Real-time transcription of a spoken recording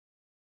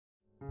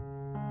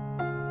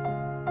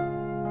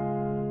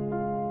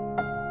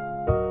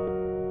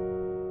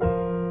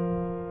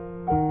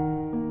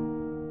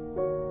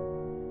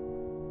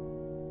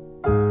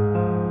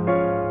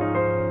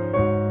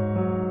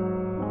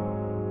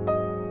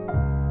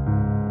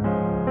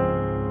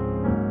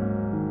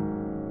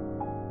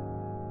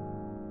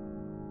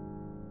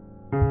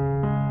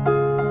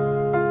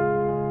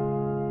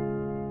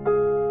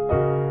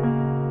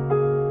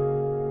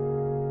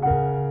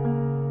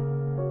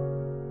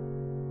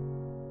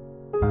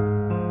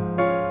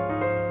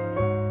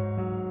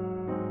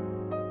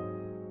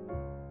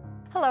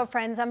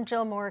friends, I'm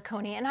Jill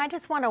Morricone, and I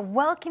just want to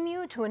welcome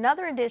you to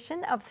another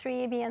edition of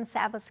 3ABN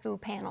Sabbath School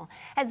Panel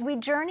as we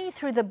journey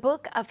through the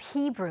book of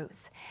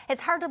Hebrews.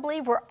 It's hard to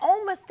believe we're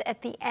almost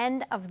at the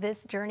end of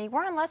this journey.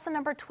 We're on lesson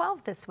number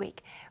 12 this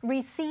week,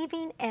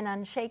 Receiving an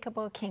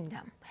Unshakable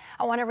Kingdom.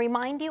 I want to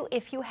remind you,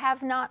 if you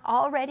have not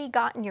already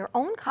gotten your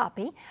own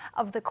copy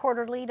of the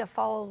quarterly to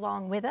follow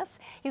along with us,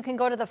 you can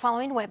go to the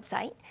following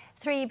website,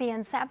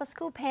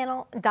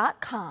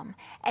 3abnsabbathschoolpanel.com,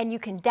 and you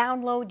can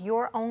download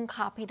your own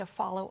copy to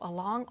follow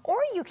along,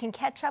 or you can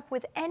catch up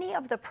with any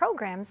of the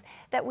programs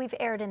that we've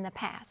aired in the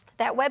past.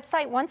 That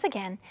website, once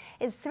again,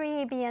 is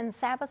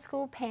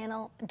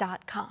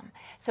 3abnsabbathschoolpanel.com.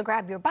 So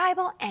grab your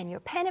Bible and your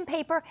pen and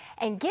paper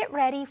and get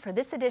ready for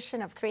this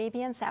edition of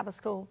 3ABN Sabbath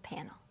School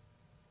Panel.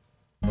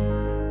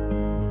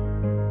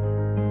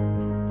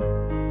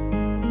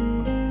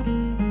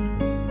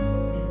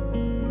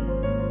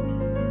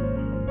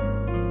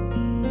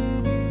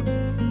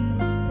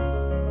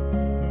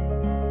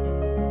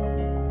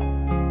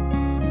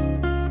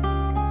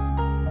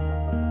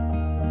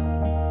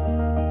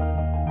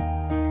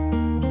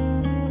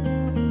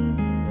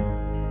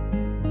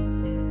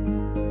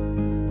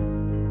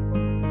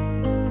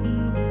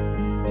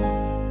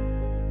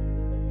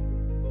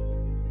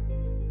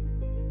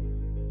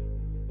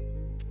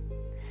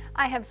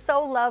 I have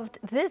so loved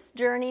this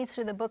journey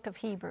through the book of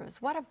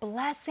Hebrews. What a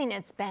blessing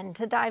it's been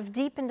to dive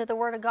deep into the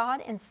Word of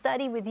God and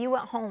study with you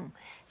at home.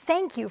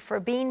 Thank you for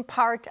being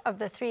part of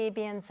the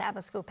 3ABN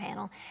Sabbath School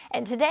panel.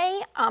 And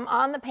today I'm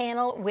on the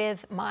panel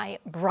with my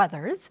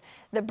brothers.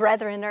 The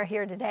brethren are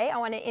here today. I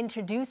want to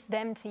introduce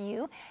them to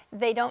you.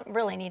 They don't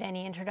really need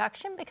any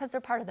introduction because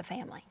they're part of the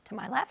family. To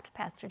my left,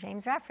 Pastor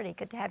James Rafferty.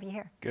 Good to have you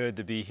here. Good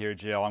to be here,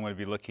 Jill. I'm going to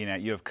be looking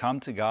at You Have Come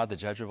to God, the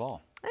Judge of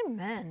All.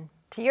 Amen.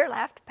 To your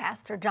left,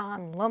 Pastor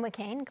John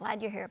Lomacane.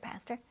 Glad you're here,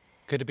 Pastor.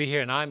 Good to be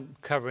here, and I'm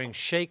covering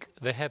Shake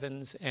the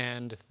Heavens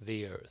and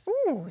the Earth.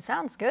 Ooh,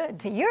 sounds good.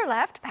 To your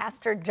left,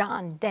 Pastor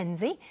John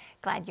Denzi.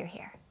 Glad you're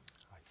here.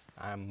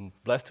 I'm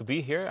blessed to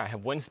be here. I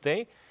have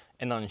Wednesday,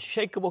 An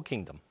Unshakable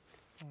Kingdom.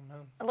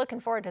 Looking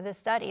forward to this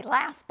study.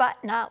 Last but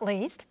not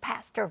least,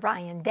 Pastor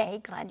Ryan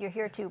Day. Glad you're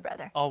here too,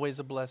 brother. Always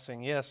a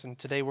blessing, yes. And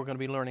today we're going to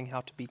be learning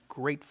how to be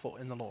grateful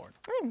in the Lord.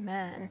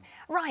 Amen.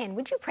 Ryan,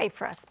 would you pray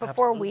for us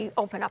before we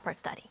open up our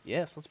study?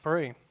 Yes, let's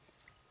pray.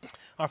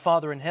 Our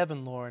Father in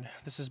heaven, Lord,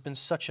 this has been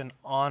such an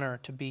honor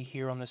to be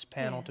here on this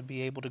panel, to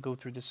be able to go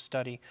through this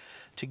study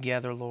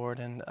together, Lord.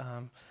 And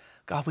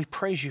God, we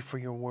praise you for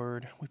your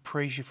word. We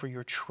praise you for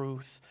your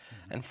truth.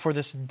 And for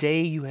this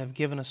day you have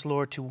given us,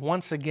 Lord, to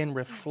once again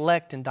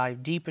reflect and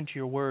dive deep into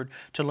your word,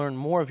 to learn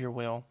more of your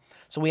will.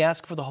 So we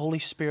ask for the Holy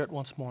Spirit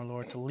once more,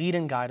 Lord, to lead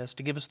and guide us,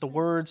 to give us the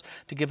words,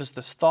 to give us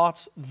the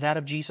thoughts, that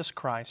of Jesus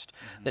Christ,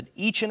 that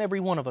each and every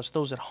one of us,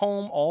 those at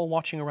home, all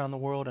watching around the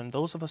world, and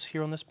those of us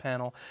here on this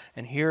panel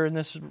and here in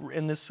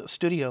this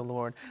studio,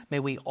 Lord,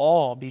 may we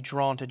all be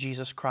drawn to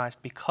Jesus Christ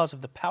because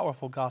of the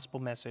powerful gospel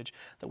message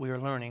that we are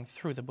learning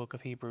through the book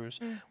of Hebrews.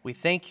 We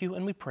thank you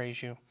and we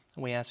praise you,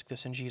 and we ask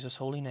this in Jesus'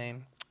 holy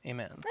name.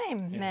 Amen.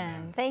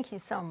 Amen. Thank you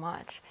so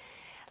much.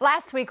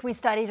 Last week we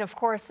studied, of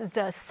course,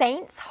 the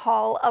Saints'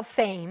 Hall of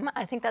Fame.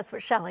 I think that's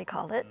what Shelley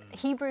called it.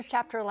 Hebrews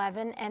chapter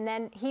 11, and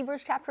then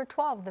Hebrews chapter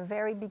 12, the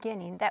very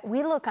beginning, that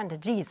we look unto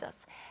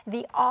Jesus,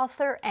 the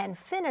author and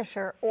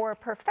finisher or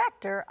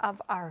perfecter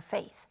of our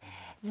faith.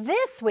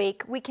 This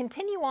week, we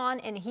continue on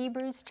in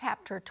Hebrews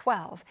chapter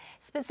 12,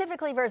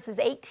 specifically verses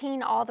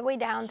 18 all the way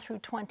down through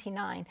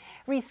 29,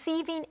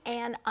 receiving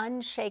an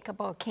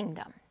unshakable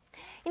kingdom.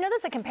 You know,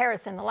 there's a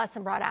comparison the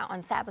lesson brought out on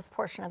Sabbath's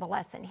portion of the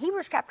lesson.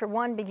 Hebrews chapter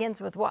 1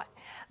 begins with what?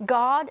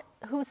 God,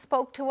 who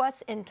spoke to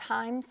us in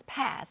times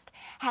past,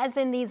 has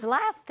in these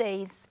last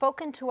days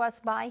spoken to us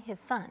by his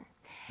Son.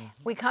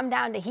 We come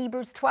down to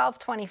Hebrews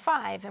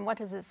 12:25, and what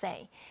does it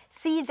say?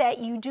 See that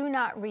you do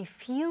not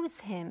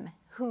refuse him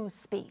who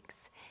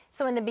speaks.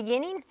 So in the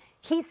beginning,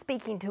 he's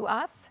speaking to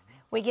us.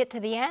 We get to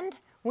the end,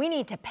 we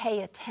need to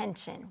pay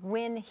attention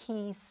when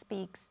he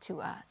speaks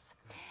to us.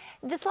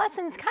 This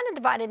lesson is kind of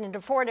divided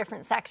into 4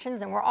 different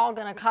sections, and we're all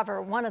going to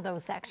cover one of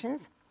those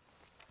sections.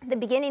 The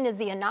beginning is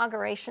the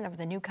inauguration of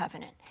the new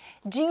covenant.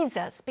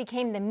 Jesus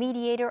became the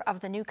mediator of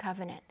the new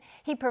covenant.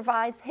 He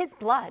provides, his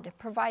blood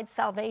provides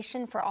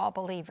salvation for all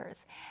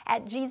believers.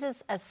 At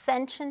Jesus'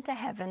 ascension to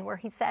heaven, where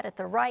he sat at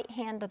the right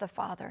hand of the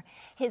Father,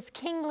 his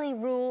kingly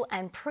rule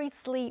and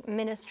priestly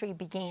ministry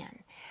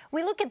began.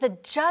 We look at the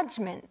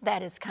judgment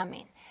that is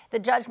coming, the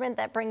judgment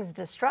that brings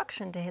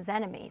destruction to his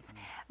enemies,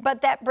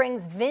 but that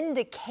brings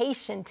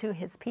vindication to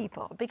his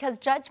people, because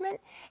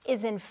judgment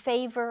is in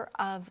favor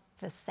of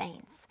the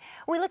saints.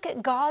 We look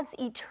at God's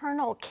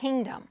eternal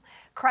kingdom.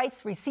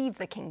 Christ received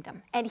the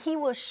kingdom, and he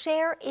will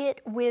share it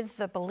with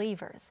the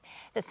believers.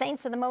 The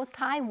saints of the Most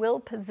High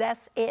will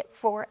possess it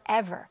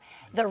forever.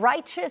 The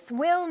righteous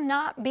will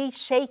not be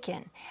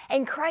shaken,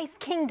 and Christ's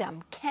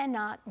kingdom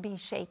cannot be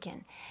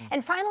shaken.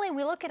 And finally,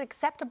 we look at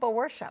acceptable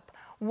worship.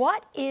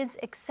 What is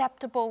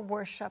acceptable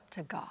worship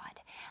to God?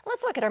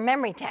 Let's look at our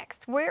memory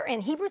text. We're in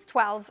Hebrews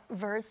 12,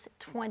 verse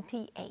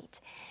 28.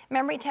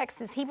 Memory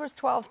text is Hebrews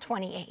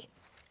 12:28.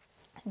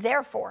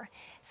 Therefore,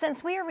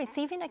 since we are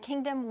receiving a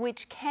kingdom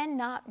which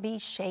cannot be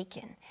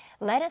shaken,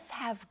 let us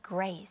have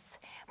grace,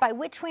 by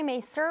which we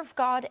may serve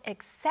God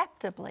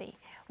acceptably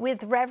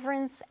with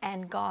reverence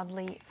and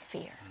godly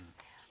fear.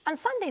 On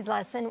Sunday's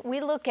lesson,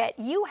 we look at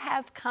You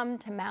Have Come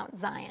to Mount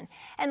Zion.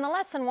 And the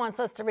lesson wants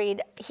us to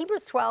read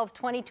Hebrews 12,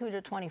 22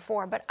 to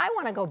 24. But I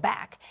want to go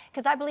back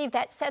because I believe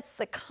that sets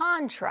the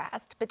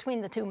contrast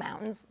between the two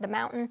mountains, the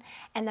mountain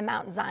and the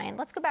Mount Zion.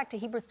 Let's go back to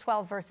Hebrews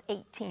 12, verse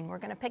 18. We're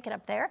going to pick it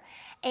up there.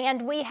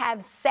 And we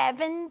have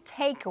 7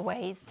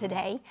 takeaways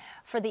today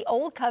for the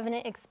Old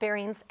Covenant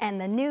experience and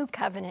the New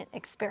Covenant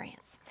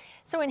experience.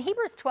 So in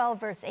Hebrews 12,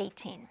 verse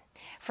 18,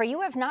 for you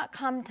have not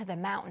come to the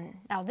mountain.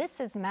 Now this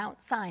is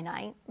Mount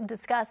Sinai,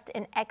 discussed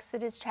in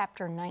Exodus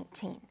chapter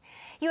 19.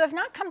 You have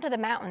not come to the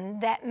mountain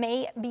that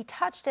may be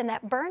touched and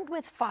that burned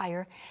with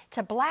fire,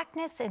 to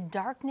blackness and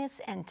darkness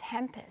and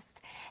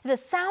tempest, the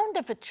sound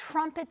of a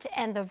trumpet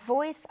and the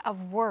voice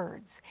of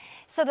words,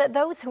 so that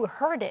those who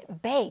heard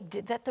it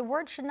begged that the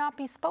word should not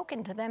be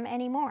spoken to them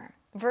anymore.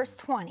 Verse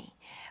 20,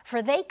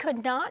 for they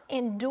could not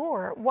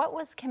endure what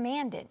was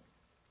commanded.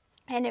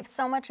 And if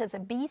so much as a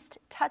beast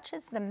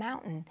touches the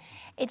mountain,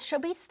 it shall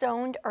be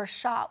stoned or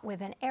shot with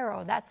an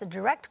arrow. That's a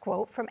direct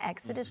quote from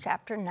Exodus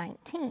chapter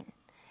 19.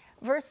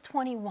 Verse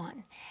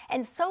 21,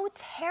 and so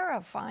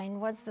terrifying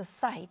was the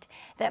sight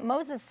that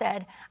Moses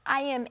said,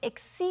 I am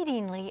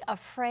exceedingly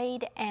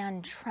afraid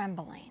and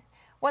trembling.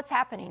 What's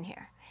happening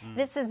here?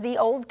 This is the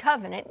old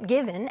covenant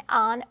given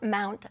on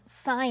Mount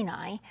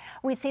Sinai.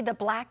 We see the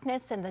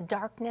blackness and the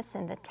darkness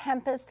and the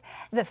tempest,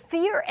 the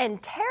fear and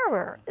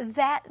terror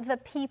that the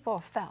people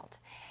felt.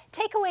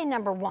 Takeaway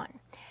number 1,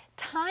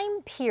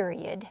 time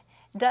period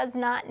does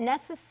not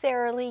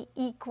necessarily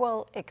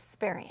equal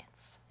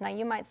experience. Now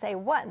you might say,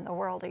 what in the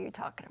world are you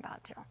talking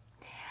about, Jill?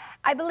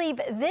 I believe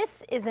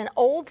this is an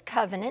old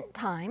covenant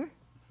time.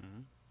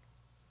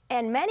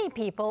 And many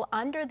people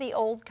under the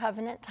Old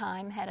Covenant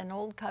time had an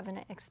Old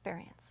Covenant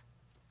experience.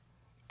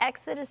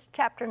 Exodus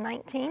chapter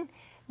 19,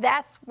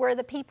 that's where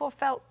the people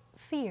felt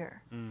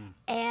fear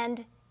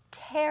and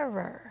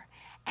terror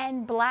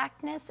and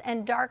blackness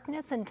and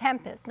darkness and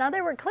tempest. Now,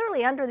 they were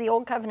clearly under the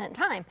Old Covenant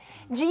time.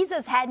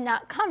 Jesus had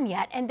not come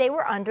yet, and they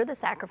were under the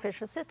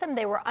sacrificial system.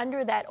 They were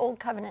under that Old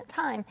Covenant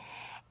time.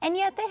 And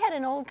yet they had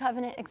an Old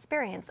Covenant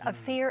experience of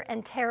fear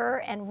and terror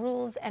and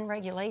rules and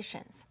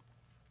regulations.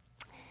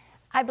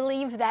 I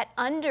believe that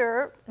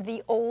under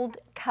the Old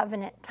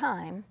Covenant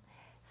time,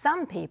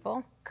 some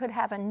people could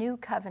have a New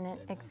Covenant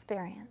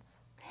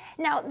experience.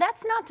 Now,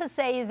 that's not to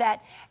say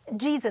that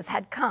Jesus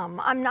had come.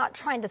 I'm not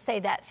trying to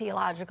say that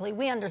theologically.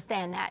 We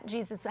understand that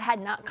Jesus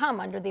had not come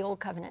under the Old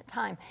Covenant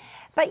time.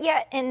 But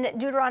yet in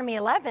Deuteronomy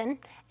 11,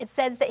 it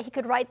says that he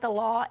could write the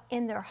law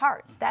in their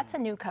hearts. That's a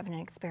New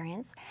Covenant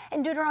experience.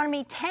 In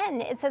Deuteronomy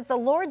 10, it says the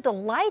Lord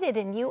delighted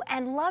in you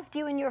and loved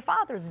you and your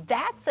fathers.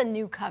 That's a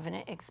New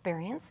Covenant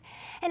experience.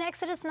 In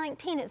Exodus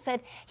 19, it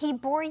said he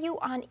bore you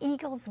on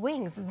eagle's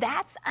wings.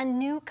 That's a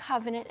New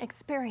Covenant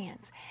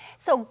experience.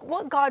 So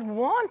what God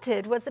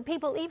wanted was the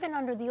people, even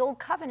under the Old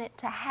Covenant,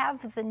 to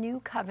have the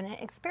New Covenant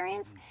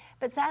experience,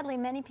 but sadly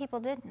many people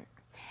didn't.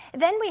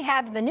 Then we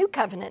have the New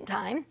Covenant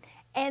time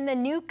and the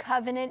New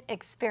Covenant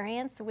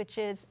experience, which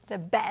is the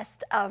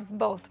best of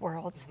both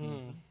worlds.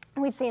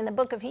 We see in the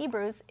book of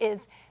Hebrews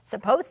is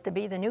supposed to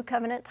be the New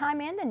Covenant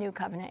time and the New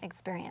Covenant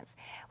experience,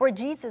 where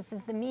Jesus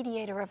is the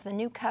mediator of the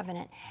New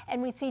Covenant,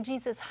 and we see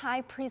Jesus'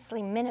 high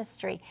priestly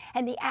ministry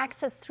and the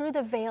access through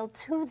the veil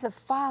to the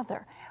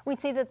Father. We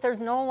see that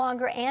there's no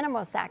longer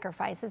animal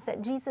sacrifices,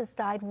 that Jesus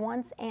died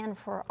once and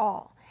for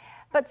all.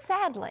 But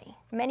sadly,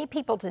 many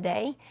people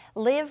today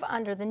live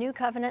under the New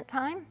Covenant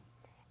time,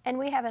 and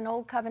we have an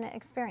Old Covenant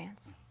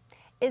experience.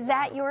 Is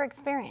that your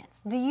experience?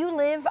 Do you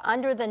live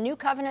under the New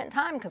Covenant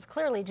time? Because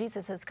clearly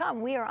Jesus has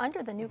come. We are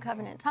under the New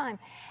Covenant time.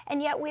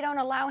 And yet we don't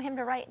allow him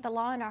to write the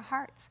law in our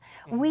hearts.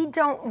 We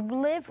don't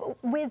live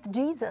with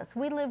Jesus.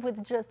 We live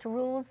with just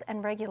rules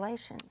and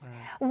regulations.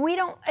 We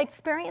don't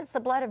experience the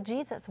blood of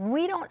Jesus.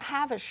 We don't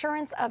have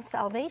assurance of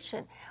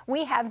salvation.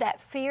 We have that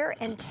fear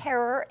and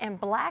terror and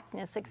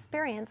blackness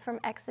experience from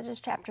Exodus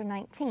chapter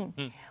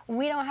 19.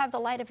 We don't have the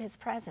light of his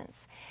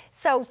presence.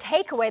 So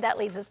takeaway, that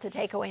leads us to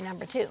takeaway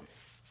number 2.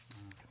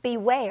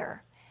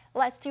 Beware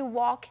lest you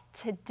walk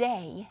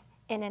today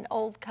in an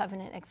Old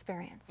Covenant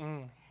experience.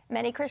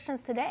 Many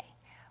Christians today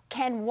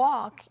can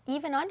walk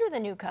even under the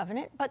New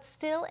Covenant, but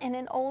still in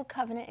an Old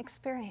Covenant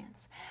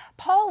experience.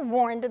 Paul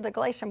warned the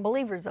Galatian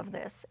believers of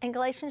this in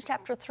Galatians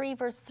chapter 3,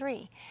 verse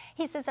 3.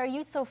 He says, are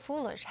you so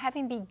foolish,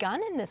 having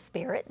begun in the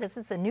Spirit, this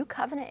is the New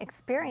Covenant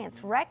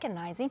experience,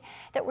 recognizing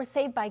that we're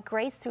saved by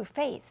grace through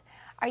faith.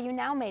 Are you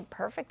now made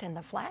perfect in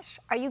the flesh?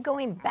 Are you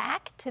going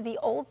back to the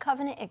Old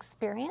Covenant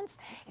experience,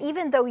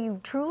 even though you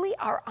truly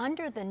are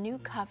under the New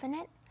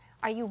Covenant?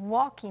 Are you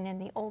walking in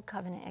the Old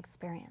Covenant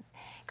experience?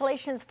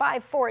 Galatians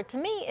 5:4 to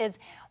me is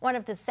one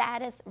of the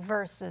saddest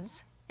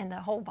verses in the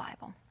whole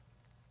Bible.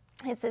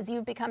 It says,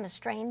 you've become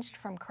estranged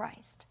from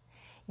Christ.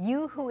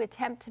 You who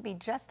attempt to be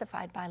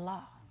justified by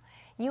law.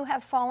 You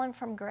have fallen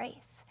from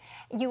grace.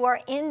 You are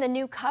in the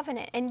new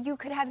covenant, and you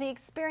could have the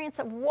experience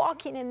of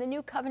walking in the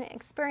new covenant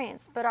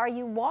experience, but are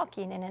you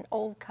walking in an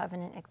old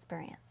covenant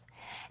experience?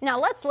 Now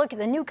let's look at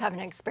the new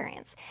covenant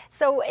experience.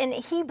 So in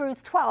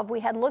Hebrews 12,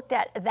 we had looked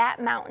at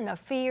that mountain of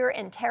fear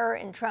and terror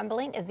and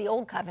trembling is the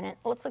old covenant.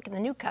 Let's look at the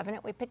new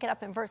covenant. We pick it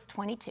up in verse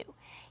 22.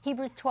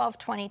 Hebrews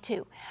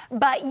 12:22.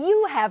 But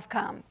you have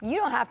come. You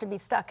don't have to be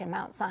stuck in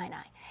Mount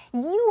Sinai.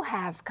 You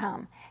have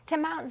come to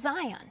Mount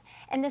Zion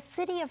and the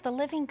city of the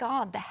living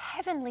God, the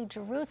heavenly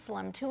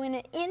Jerusalem, to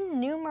an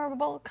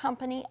innumerable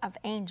company of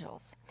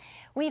angels.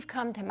 We've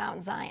come to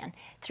Mount Zion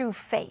through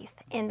faith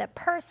in the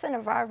person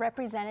of our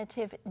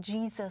representative,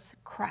 Jesus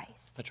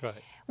Christ. That's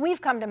right.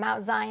 We've come to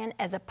Mount Zion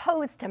as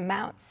opposed to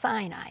Mount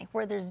Sinai,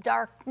 where there's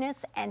darkness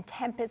and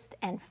tempest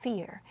and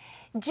fear.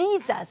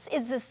 Jesus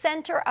is the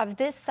center of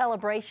this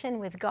celebration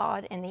with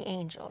God and the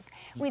angels.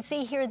 We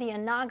see here the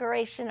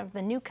inauguration of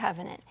the new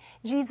covenant,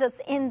 Jesus'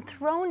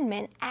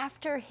 enthronement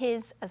after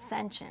his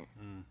ascension.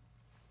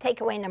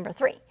 Takeaway number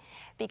 3,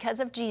 because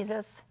of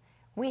Jesus,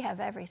 we have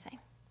everything.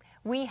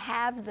 We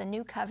have the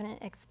new covenant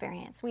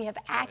experience. We have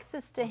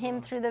access to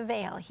him through the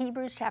veil,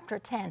 Hebrews chapter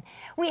 10.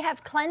 We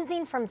have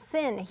cleansing from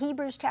sin,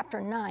 Hebrews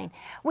chapter 9.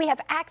 We have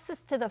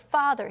access to the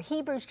Father,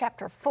 Hebrews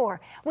chapter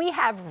 4. We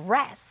have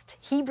rest,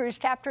 Hebrews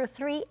chapter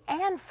 3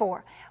 and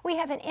 4. We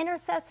have an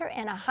intercessor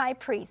and a high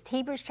priest,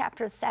 Hebrews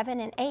chapter 7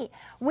 and 8.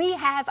 We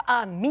have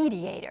a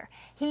mediator,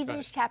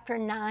 Hebrews chapter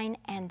 9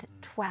 and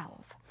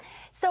 12.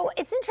 So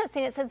it's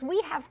interesting, it says, we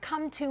have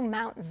come to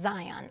Mount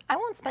Zion. I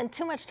won't spend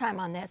too much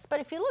time on this, but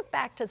if you look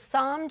back to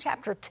Psalm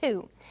chapter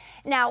 2,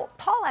 now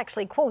Paul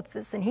actually quotes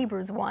this in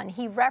Hebrews 1.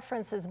 He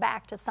references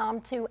back to Psalm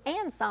 2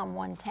 and Psalm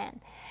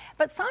 110.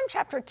 But Psalm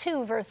chapter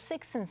 2, verse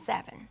 6 and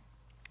 7,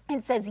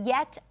 it says,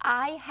 yet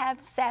I have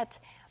set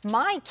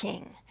my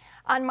king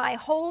on my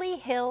holy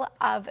hill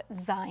of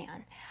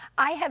Zion.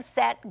 I have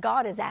set,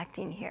 God is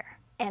acting here,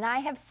 and I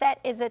have set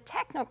is a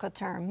technical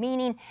term,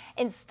 meaning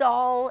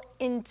install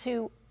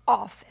into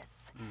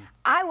office.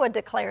 I would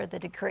declare the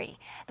decree.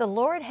 The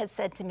Lord has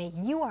said to me,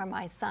 you are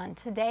my son.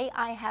 Today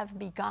I have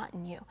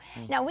begotten you.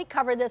 Now, we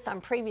covered this on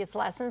previous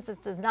lessons. This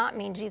does not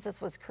mean Jesus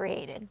was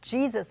created.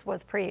 Jesus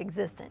was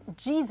pre-existent.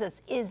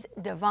 Jesus is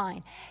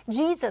divine.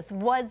 Jesus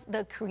was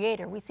the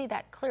creator. We see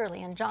that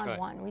clearly in John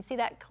 1. We see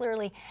that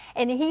clearly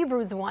in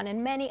Hebrews 1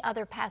 and many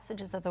other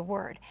passages of the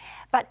Word.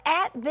 But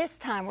at this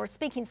time, we're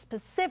speaking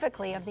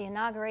specifically of the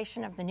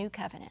inauguration of the new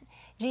covenant.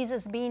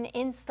 Jesus being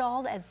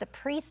installed as the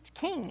priest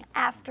king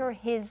after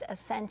his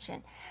ascension.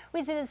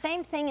 We see the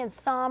same thing in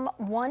Psalm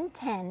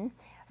 110,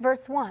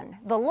 verse 1.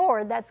 The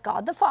Lord, that's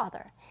God the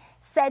Father,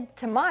 said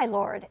to my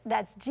Lord,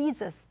 that's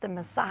Jesus the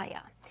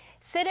Messiah,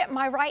 sit at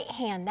my right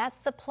hand, that's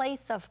the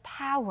place of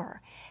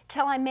power,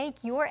 till I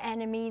make your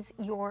enemies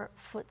your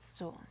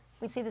footstool.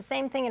 We see the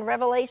same thing in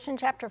Revelation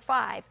chapter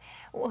 5.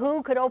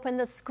 Who could open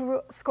the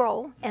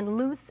scroll and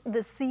loose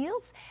the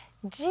seals?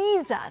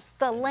 Jesus,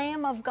 the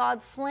Lamb of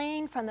God,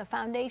 slain from the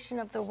foundation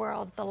of the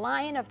world, the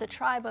Lion of the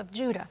tribe of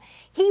Judah.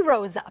 He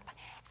rose up,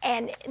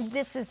 and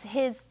this is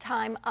his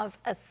time of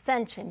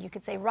ascension. You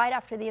could say right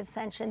after the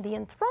ascension, the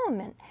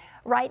enthronement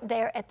right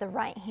there at the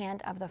right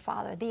hand of the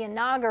Father, the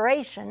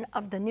inauguration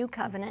of the new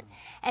covenant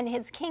and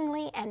his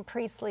kingly and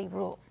priestly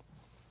rule.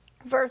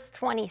 Verse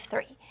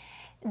 23.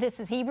 This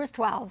is Hebrews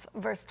 12,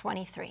 verse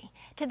 23.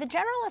 To the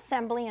general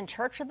assembly and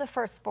church of the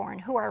firstborn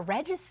who are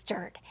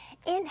registered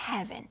in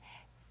heaven,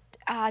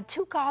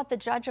 to God, the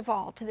judge of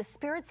all, to the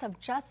spirits of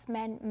just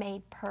men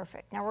made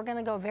perfect. Now, we're going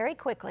to go very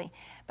quickly,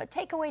 but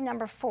takeaway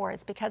number 4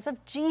 is because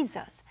of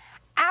Jesus,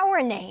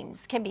 our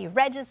names can be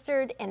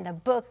registered in the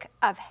book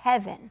of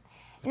heaven.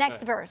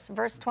 Next verse,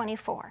 verse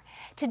 24.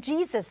 To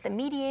Jesus, the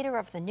mediator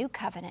of the new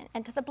covenant,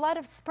 and to the blood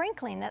of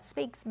sprinkling that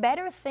speaks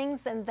better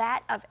things than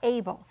that of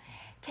Abel.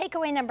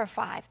 Takeaway number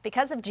 5,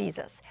 because of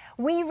Jesus,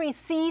 we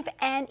receive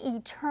an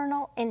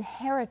eternal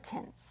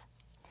inheritance.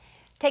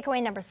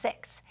 Takeaway number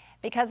 6,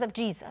 because of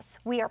Jesus,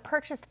 we are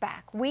purchased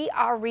back. We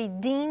are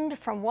redeemed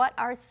from what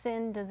our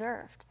sin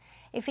deserved.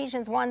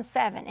 Ephesians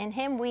 1:7, in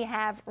him we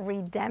have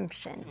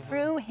redemption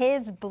through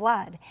his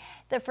blood,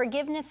 the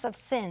forgiveness of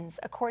sins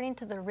according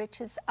to the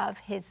riches of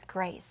his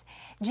grace.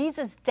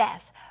 Jesus'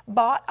 death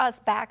bought us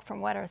back from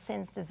what our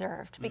sins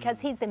deserved. Because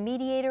he's the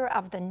mediator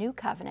of the new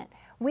covenant,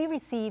 we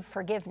receive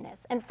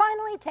forgiveness. And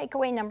finally,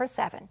 takeaway number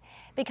 7,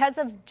 because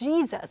of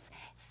Jesus,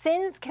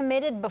 sins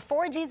committed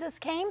before Jesus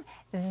came,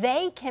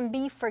 they can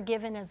be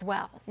forgiven as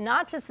well.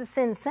 Not just the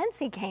sins since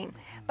he came,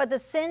 but the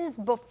sins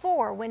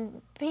before,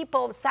 when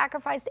people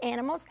sacrificed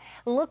animals,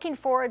 looking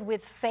forward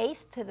with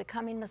faith to the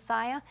coming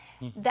Messiah.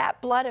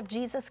 That blood of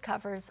Jesus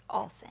covers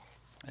all sin.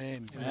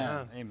 Amen.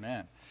 Amen.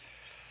 Amen.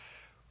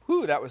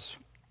 Whew, that was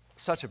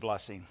such a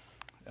blessing.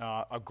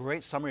 A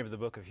great summary of the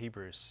book of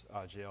Hebrews,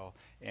 Jill.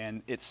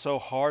 And it's so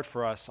hard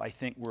for us, I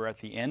think we're at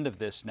the end of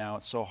this now,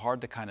 it's so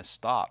hard to kind of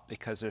stop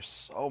because there's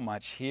so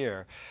much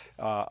here.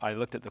 I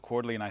looked at the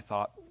quarterly and I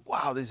thought,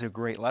 wow, these are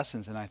great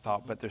lessons. And I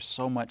thought, but there's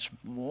so much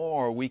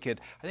more we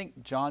could. I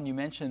think, John, you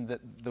mentioned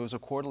that there was a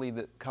quarterly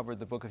that covered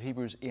the book of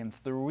Hebrews in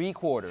 3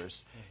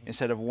 quarters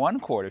instead of 1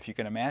 quarter, if you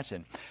can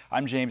imagine.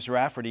 I'm James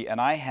Rafferty, and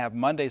I have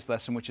Monday's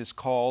lesson, which is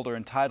called or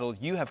entitled,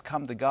 You Have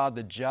Come to God,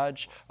 the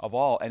Judge of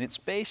All. And it's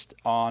based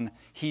on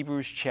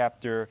Hebrews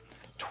chapter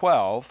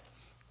 12.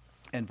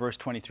 And verse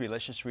 23,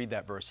 let's just read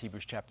that verse,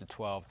 Hebrews chapter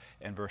 12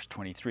 and verse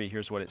 23.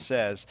 Here's what it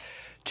says.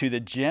 To the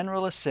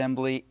general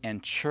assembly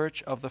and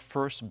church of the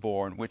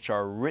firstborn, which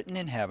are written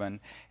in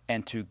heaven,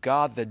 and to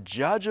God the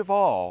judge of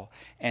all,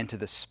 and to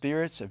the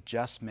spirits of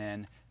just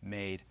men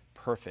made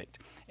perfect.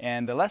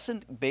 And the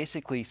lesson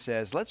basically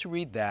says, let's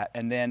read that,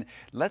 and then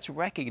let's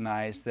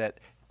recognize that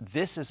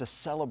this is a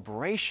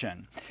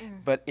celebration.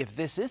 But if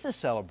this is a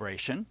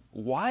celebration,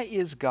 why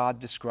is God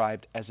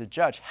described as a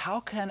judge?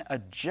 How can a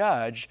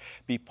judge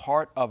be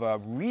part of a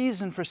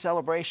reason for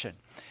celebration?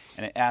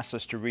 And it asks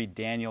us to read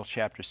Daniel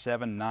chapter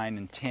 7, 9,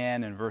 and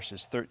 10, and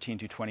verses 13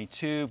 to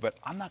 22, but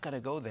I'm not going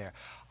to go there.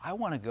 I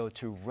want to go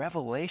to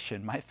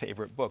Revelation, my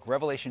favorite book,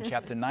 Revelation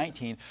chapter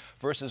 19,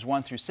 verses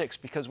 1 through 6,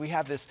 because we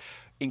have this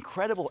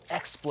incredible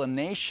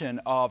explanation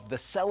of the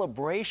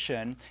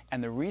celebration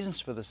and the reasons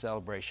for the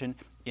celebration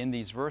in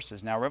these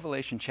verses. Now,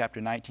 Revelation chapter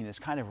 19 is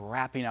kind of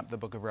wrapping up the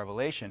book of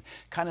Revelation,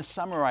 kind of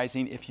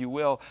summarizing, if you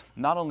will,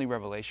 not only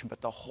Revelation,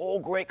 but the whole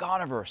great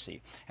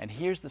controversy. And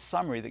here's the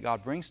summary that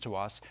God brings to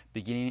us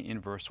beginning in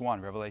verse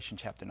 1, Revelation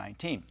chapter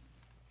 19.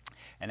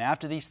 And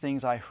after these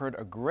things I heard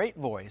a great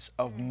voice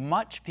of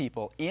much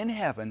people in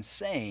heaven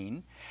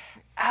saying,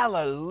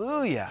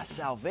 Alleluia!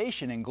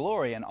 Salvation and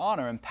glory and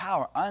honor and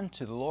power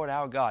unto the Lord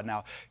our God.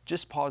 Now,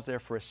 just pause there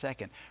for a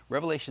second.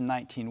 Revelation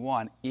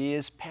 19:1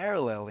 is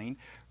paralleling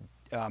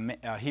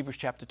Hebrews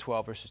chapter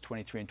 12, verses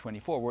 23 and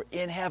 24. We're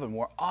in heaven.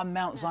 We're on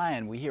Mount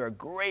Zion. We hear a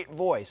great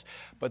voice.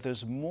 But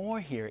there's more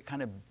here. It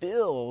kind of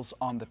builds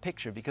on the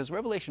picture, because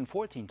Revelation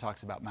 14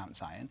 talks about Mount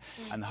Zion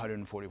and the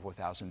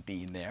 144,000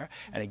 being there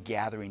and a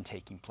gathering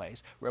taking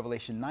place.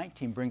 Revelation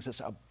 19 brings us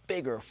a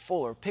bigger,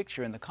 fuller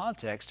picture in the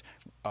context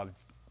of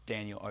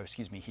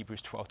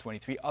Hebrews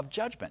 12:23 of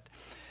judgment.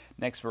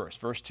 Next verse,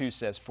 verse 2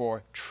 says,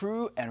 For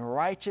true and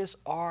righteous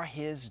are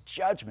his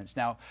judgments.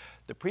 Now,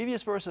 the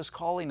previous verse is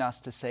calling us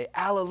to say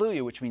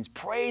Alleluia, which means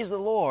praise the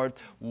Lord.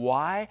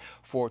 Why?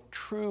 For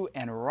true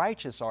and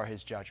righteous are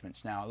his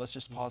judgments. Now, let's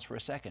just pause for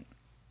a second.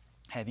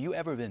 Have you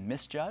ever been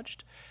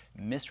misjudged,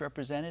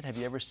 misrepresented? Have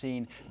you ever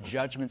seen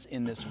judgments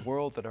in this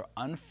world that are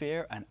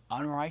unfair and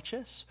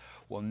unrighteous?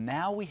 Well,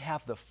 now we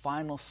have the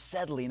final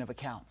settling of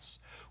accounts.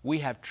 We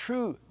have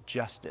true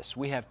justice.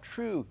 We have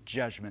true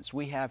judgments.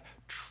 We have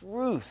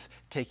truth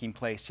taking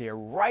place here,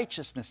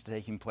 righteousness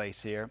taking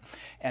place here,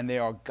 and they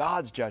are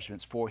God's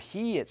judgments. For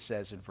he, it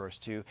says in verse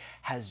 2,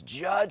 has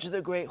judged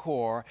the great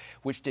whore,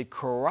 which did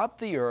corrupt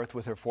the earth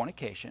with her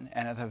fornication,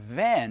 and hath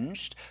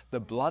avenged the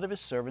blood of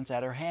his servants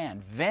at her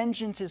hand.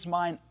 Vengeance is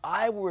mine,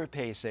 I will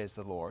repay, says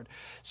the Lord.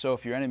 So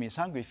if your enemy is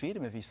hungry, feed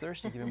him. If he's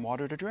thirsty, give him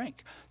water to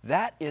drink.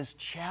 That is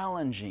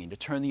challenging, to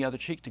turn the other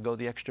cheek, to go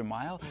the extra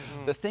mile.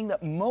 The thing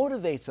that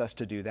motivates us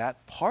to do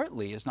that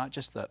partly is not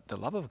just the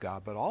love of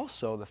God, but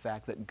also the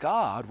fact that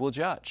God will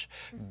judge.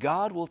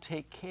 God will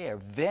take care.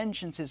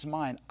 Vengeance is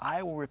mine,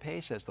 I will repay,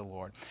 says the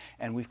Lord.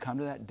 And we've come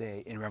to that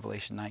day in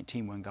Revelation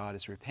 19 when God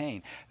is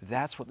repaying.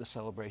 That's what the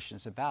celebration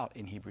is about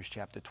in Hebrews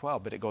chapter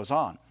 12. But it goes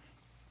on.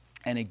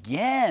 And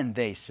again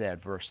they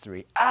said, verse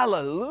 3,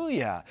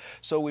 Alleluia!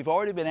 So we've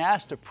already been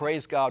asked to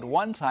praise God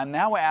one time.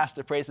 Now we're asked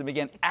to praise Him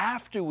again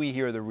after we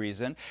hear the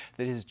reason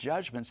that His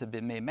judgments have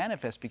been made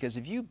manifest. Because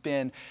if you've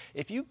been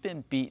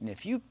beaten,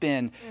 if you've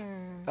been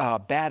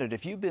battered,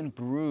 if you've been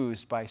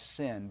bruised by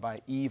sin,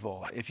 by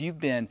evil, if you've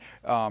been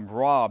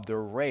robbed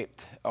or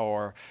raped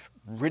or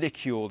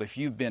ridiculed, if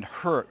you've been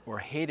hurt or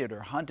hated or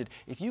hunted,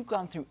 if you've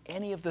gone through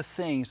any of the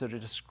things that are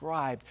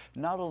described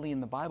not only in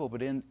the Bible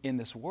but in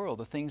this world,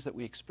 the things that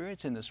we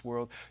experience in this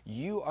world,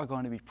 you are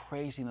going to be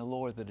praising the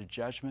Lord that a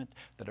judgment,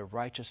 that a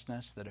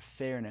righteousness, that a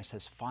fairness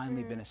has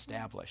finally been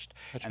established.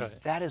 That's and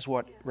right. that is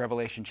what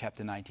Revelation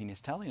chapter 19 is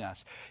telling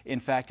us.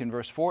 In fact, in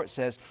verse 4 it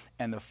says,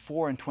 And the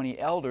 24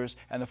 elders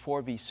and the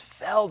 4 beasts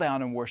fell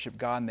down and worshiped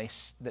God, and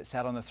that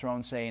sat on the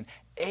throne, saying,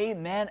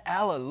 Amen,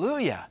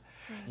 Alleluia.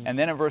 And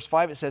then in verse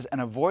 5 it says, And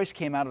a voice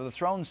came out of the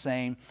throne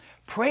saying,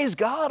 Praise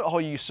God,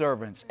 all you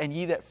servants, and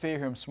ye that fear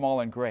Him, small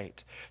and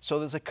great. So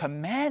there's a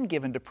command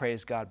given to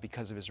praise God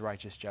because of His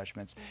righteous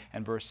judgments.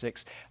 And verse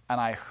 6,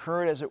 And I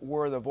heard as it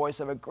were the voice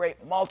of a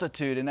great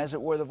multitude, and as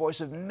it were the voice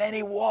of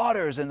many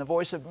waters, and the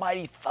voice of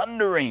mighty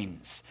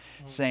thunderings,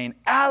 saying,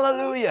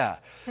 Alleluia,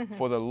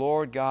 for the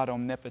Lord God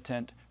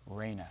omnipotent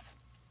reigneth.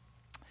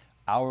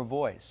 Our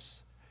voice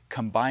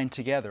combined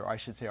together, or I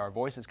should say our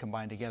voices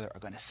combined together, are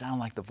going to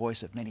sound like the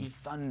voice of many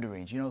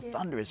thunderings. You know,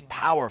 thunder is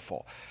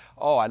powerful.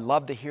 Oh, I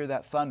love to hear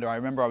that thunder. I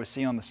remember I was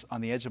sitting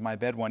on the edge of my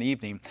bed one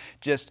evening,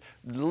 just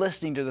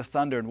listening to the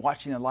thunder and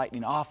watching the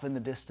lightning off in the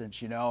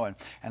distance, you know, and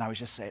I was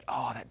just saying,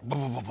 oh, that,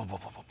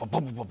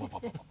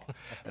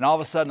 and all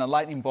of a sudden a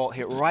lightning bolt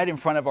hit right in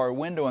front of our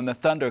window and the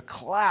thunder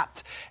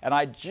clapped, and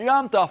I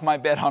jumped off my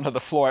bed onto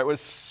the floor. It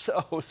was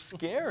so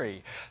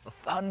scary.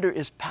 Thunder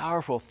is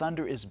powerful.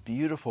 Thunder is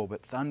beautiful,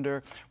 but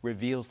thunder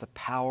reveals the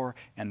power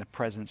and the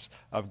presence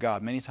of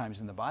God. Many times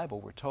in the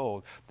Bible, we're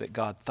told that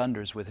God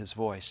thunders with his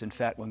voice. In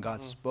fact, when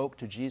God spoke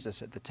to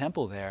Jesus at the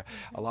temple there,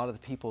 a lot of the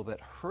people that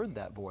heard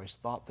that voice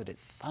thought that it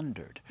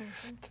thundered.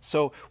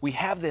 So we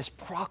have this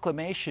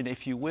proclamation,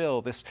 if you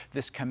will,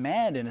 this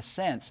command in a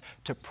sense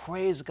to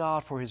praise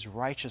God for his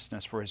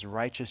righteousness, for his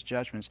righteous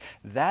judgments.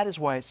 That is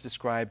why it's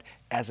described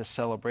as a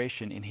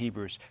celebration in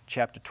Hebrews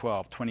chapter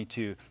 12,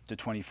 22 to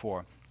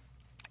 24.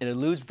 It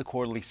alludes, the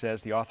quarterly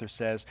says, the author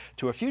says,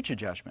 to a future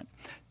judgment.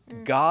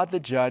 God the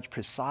judge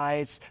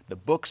presides, the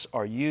books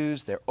are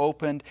used, they're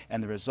opened,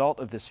 and the result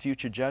of this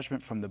future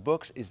judgment from the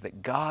books is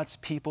that God's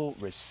people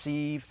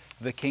receive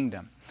the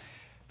kingdom.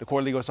 The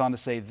quarterly goes on to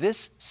say,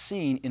 this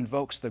scene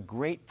invokes the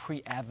great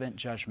pre-Advent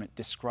judgment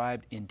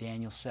described in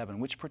Daniel 7,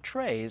 which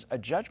portrays a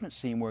judgment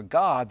scene where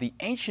God, the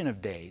Ancient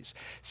of Days,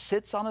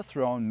 sits on a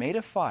throne made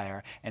of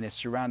fire and is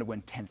surrounded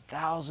with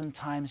 10,000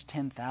 times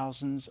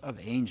 10,000s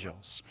of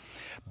angels.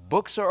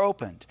 Books are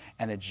opened,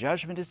 and the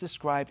judgment is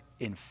described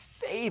in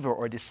favor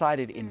or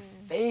decided in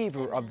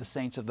favor of the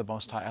saints of the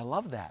Most High. I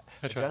love that.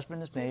 That's the right.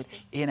 judgment is made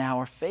in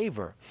our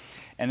favor.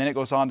 And then it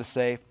goes on to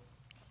say,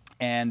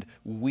 and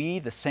we,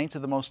 the saints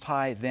of the Most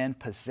High, then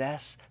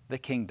possess the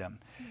kingdom.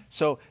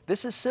 So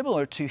this is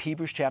similar to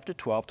Hebrews chapter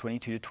 12,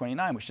 22 to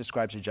 29, which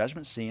describes a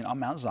judgment scene on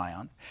Mount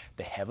Zion,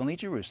 the heavenly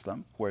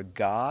Jerusalem, where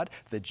God,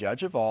 the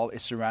judge of all,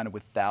 is surrounded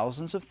with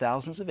thousands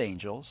of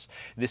angels.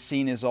 This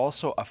scene is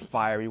also a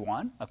fiery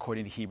one,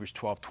 according to Hebrews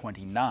 12,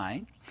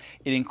 29.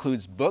 It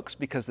includes books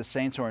because the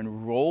saints are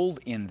enrolled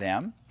in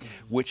them,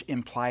 which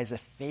implies a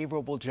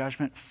favorable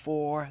judgment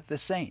for the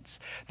saints.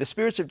 The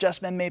spirits of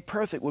just men made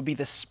perfect would be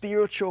the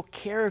spiritual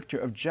character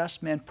of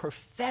just men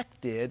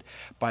perfected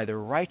by the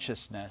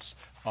righteousness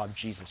of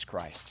Jesus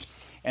Christ.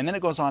 And then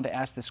it goes on to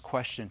ask this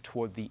question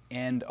toward the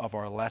end of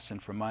our lesson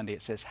for Monday.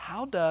 It says,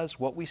 how does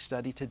what we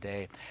study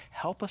today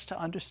help us to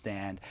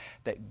understand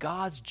that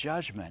God's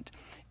judgment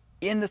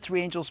in the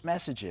three angels'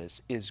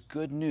 messages is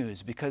good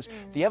news? Because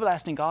the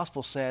everlasting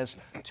gospel says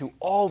to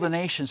all the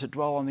nations that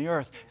dwell on the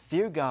earth,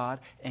 fear God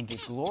and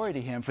give glory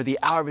to him, for the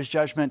hour of his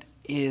judgment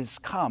is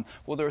come.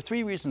 Well, there are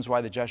three reasons why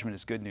the judgment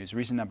is good news.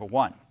 Reason number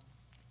one,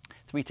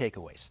 three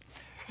takeaways.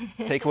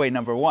 Takeaway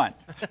number one,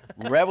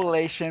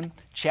 Revelation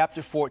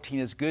chapter 14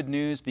 is good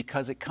news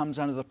because it comes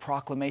under the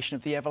proclamation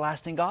of the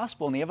everlasting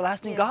gospel, and the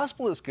everlasting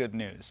gospel is good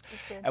news.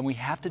 And we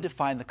have to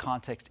define the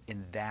context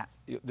in that,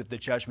 the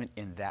judgment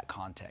in that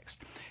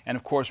context. And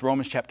of course,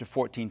 Romans chapter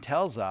 14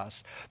 tells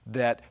us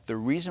that the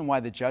reason why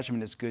the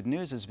judgment is good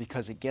news is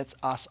because it gets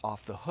us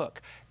off the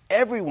hook.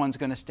 Everyone's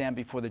going to stand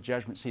before the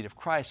judgment seat of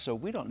Christ, so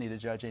we don't need to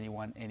judge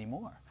anyone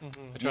anymore. You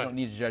don't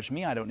need to judge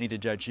me. I don't need to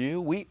judge you.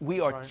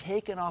 We are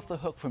taken off the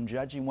hook from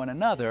judging one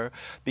another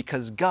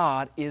because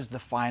God is the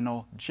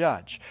final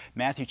judge.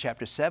 Matthew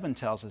chapter 7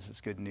 tells us it's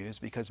good news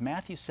because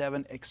Matthew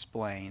 7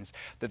 explains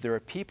that there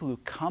are people who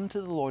come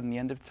to the Lord in the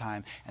end of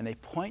time and they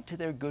point to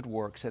their good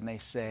works and they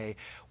say,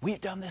 we've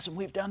done this and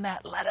we've done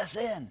that, let us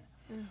in.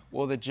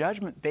 Well, the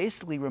judgment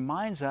basically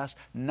reminds us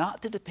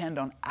not to depend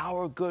on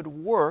our good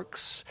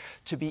works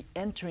to be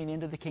entering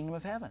into the kingdom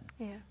of heaven.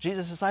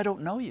 Jesus says, I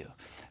don't know you.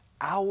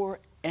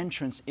 Our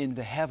entrance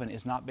into heaven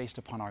is not based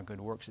upon our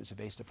good works. It's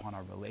based upon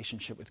our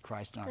relationship with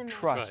Christ and our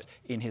trust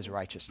in his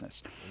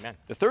righteousness. Amen.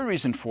 The third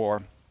reason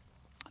for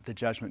the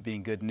judgment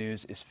being good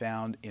news is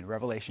found in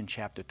Revelation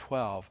chapter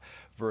 12,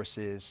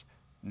 verses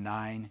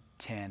 9,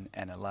 10,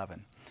 and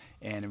 11.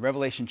 And in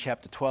Revelation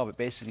chapter 12, it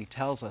basically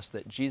tells us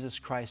that Jesus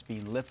Christ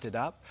being lifted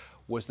up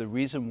was the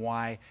reason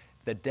why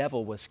the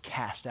devil was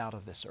cast out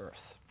of this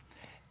earth.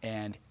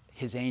 And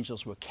his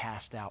angels were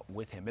cast out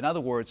with him. In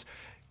other words,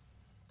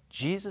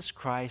 Jesus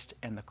Christ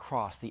and the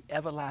cross, the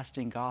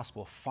everlasting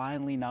gospel,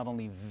 finally not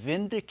only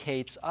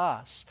vindicates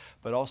us,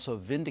 but also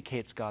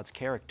vindicates God's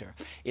character.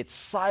 It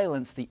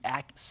silences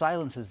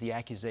the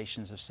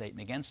accusations of Satan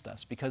against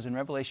us. Because in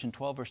Revelation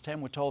 12, verse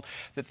 10, we're told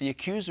that the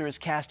accuser is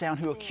cast down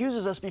who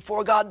accuses us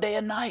before God day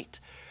and night.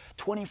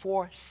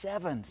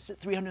 24/7,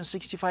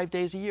 365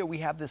 days a year, we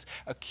have this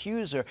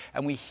accuser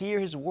and we hear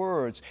his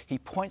words. He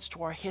points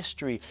to our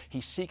history.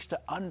 He seeks to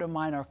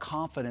undermine our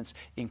confidence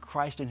in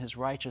Christ and his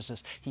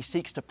righteousness. He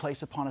seeks to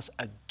place upon us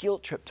a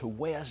guilt trip to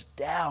weigh us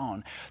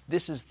down.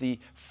 This is the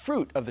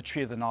fruit of the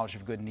tree of the knowledge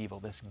of good and evil,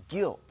 this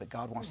guilt that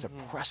God wants to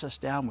press us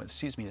down with,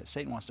 that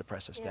Satan wants to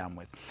press us down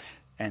with.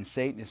 And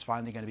Satan is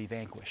finally going to be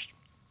vanquished.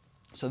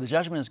 So the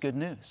judgment is good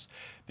news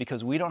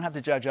because we don't have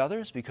to judge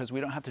others, because we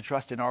don't have to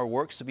trust in our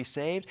works to be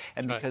saved,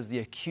 and because the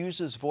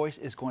accuser's voice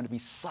is going to be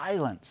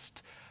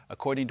silenced.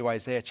 According to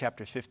Isaiah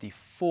chapter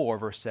 54,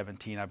 verse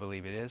 17, I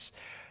believe it is,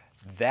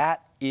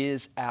 That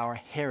is our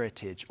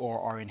heritage or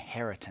our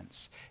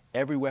inheritance.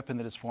 Every weapon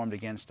that is formed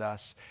against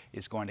us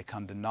is going to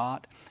come to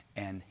naught,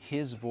 and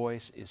His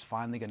voice is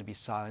finally going to be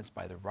silenced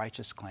by the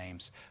righteous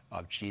claims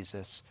of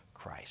Jesus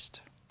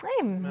Christ.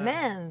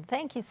 Amen.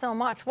 Thank you so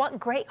much. What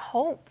great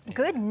hope.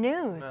 Good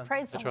news.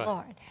 Praise the right.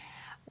 Lord.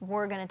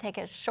 We're going to take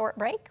a short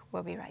break.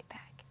 We'll be right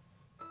back.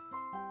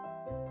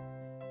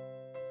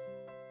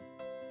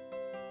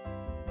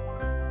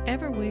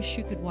 Ever wish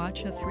you could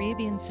watch a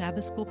 3ABN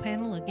Sabbath School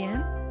panel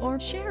again? Or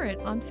share it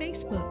on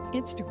Facebook,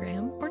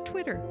 Instagram, or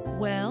Twitter?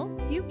 Well,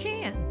 you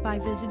can by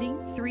visiting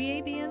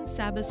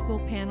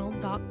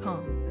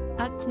 3ABNSabbathSchoolPanel.com.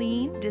 A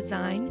clean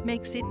design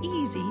makes it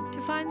easy to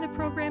find the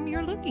program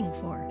you're looking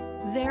for.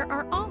 There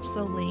are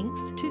also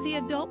links to the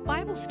Adult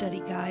Bible Study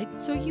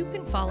Guide so you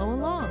can follow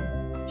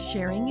along.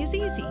 Sharing is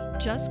easy.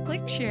 Just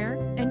click share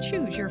and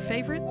choose your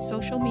favorite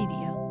social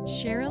media.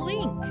 Share a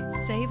link.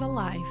 Save a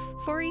life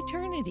for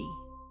eternity.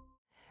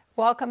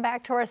 Welcome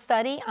back to our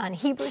study on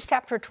Hebrews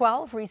chapter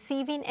 12,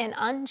 Receiving an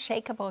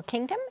Unshakable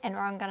Kingdom. And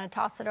I'm going to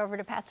toss it over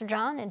to Pastor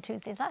John in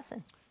Tuesday's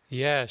lesson.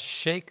 Yes,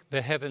 shake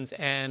the heavens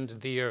and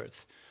the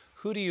earth.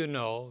 Who do you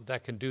know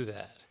that can do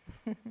that?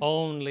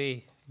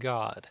 Only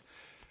God.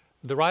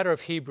 The writer of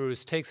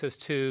Hebrews takes us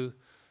to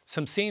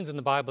some scenes in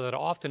the Bible that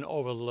are often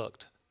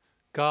overlooked.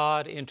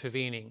 God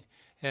intervening.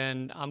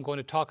 And I'm going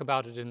to talk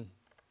about it in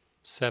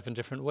 7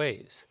 different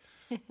ways.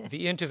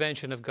 The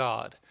intervention of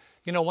God.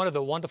 You know, one of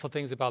the wonderful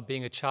things about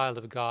being a child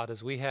of God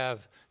is we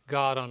have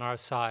God on our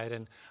side.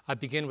 And I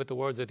begin with the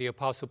words of the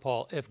Apostle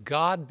Paul, if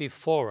God be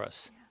for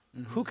us,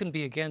 who can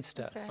be against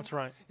us? Right. That's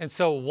right. And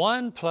so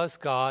 1 plus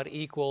God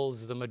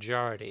equals the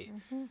majority.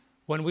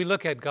 When we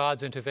look at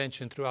God's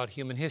intervention throughout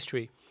human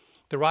history,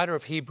 the writer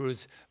of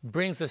Hebrews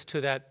brings us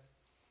to that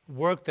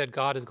work that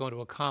God is going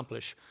to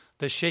accomplish,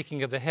 the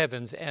shaking of the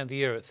heavens and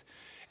the earth.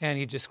 And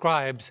he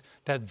describes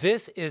that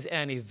this is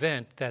an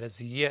event that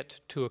is yet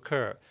to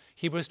occur.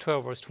 Hebrews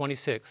 12, verse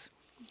 26.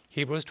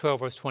 Hebrews 12,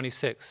 verse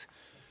 26.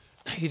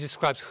 He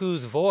describes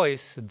whose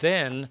voice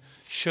then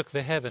shook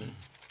the heaven.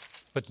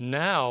 But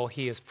now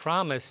he is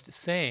promised,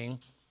 saying,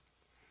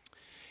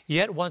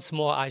 yet once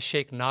more I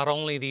shake not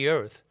only the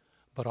earth,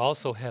 but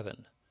also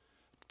heaven.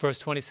 Verse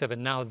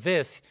 27, now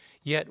this,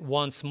 yet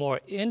once more,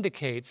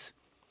 indicates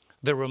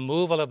the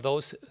removal of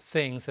those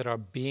things that are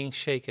being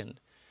shaken,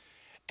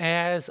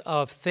 as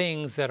of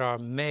things that are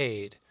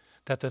made,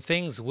 that the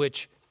things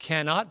which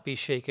cannot be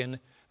shaken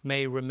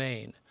may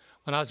remain.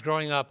 When I was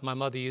growing up, my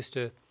mother used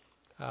to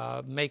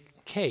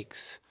make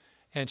cakes,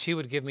 and she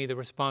would give me the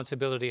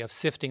responsibility of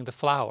sifting the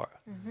flour.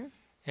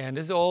 And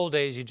this is the old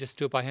days, you just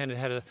do it by hand.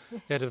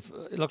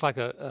 It looked like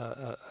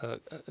a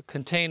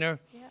container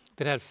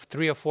that had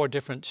 3 or 4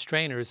 different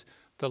strainers,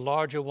 the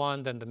larger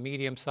one, then the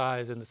medium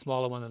size, and the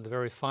smaller one, and the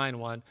very fine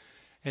one.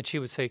 And she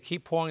would say,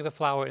 keep pouring the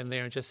flour in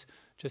there and just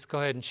go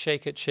ahead and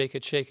shake it, shake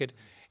it, shake it.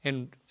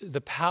 And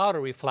the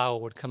powdery flour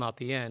would come out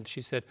the end.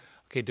 She said,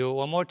 okay, do it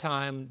one more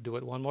time, do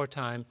it one more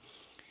time.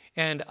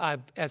 And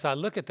as I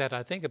look at that,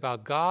 I think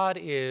about God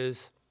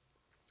is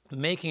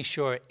making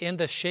sure in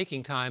the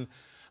shaking time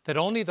that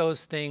only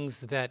those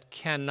things that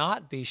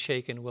cannot be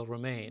shaken will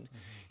remain.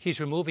 He's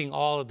removing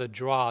all of the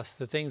dross,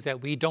 the things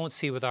that we don't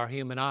see with our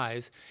human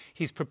eyes.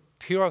 He's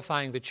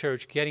purifying the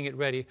church, getting it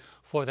ready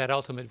for that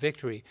ultimate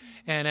victory.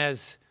 And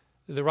as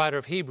the writer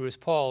of Hebrews,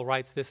 Paul,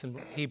 writes this in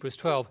Hebrews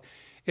 12,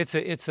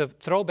 it's a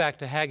throwback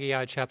to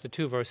Haggai chapter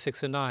 2, verse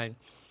 6 and 9.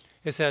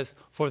 It says,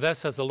 for thus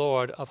says the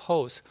Lord of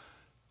hosts,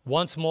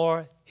 once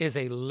more is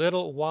a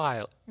little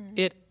while.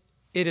 It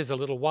is a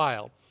little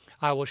while.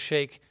 I will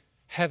shake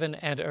heaven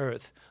and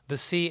earth, the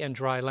sea and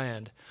dry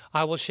land.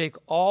 I will shake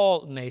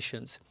all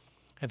nations,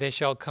 and they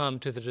shall come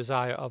to the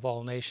desire of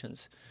all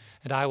nations.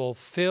 And I will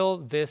fill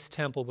this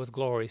temple with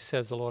glory,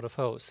 says the Lord of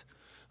hosts.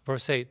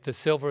 Verse 8, the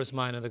silver is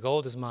mine and the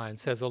gold is mine,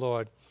 says the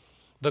Lord.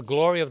 The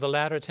glory of the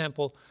latter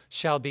temple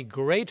shall be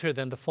greater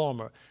than the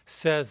former,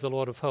 says the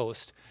Lord of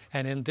hosts.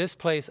 And in this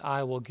place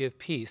I will give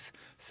peace,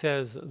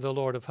 says the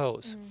Lord of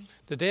hosts.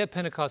 The day of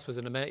Pentecost was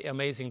an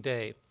amazing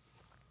day,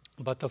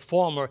 but the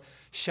former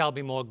shall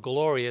be more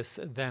glorious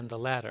than the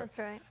latter. That's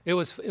right. It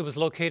was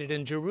located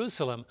in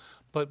Jerusalem,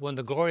 but when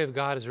the glory of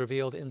God is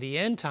revealed in the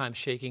end time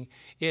shaking,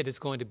 it is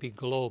going to be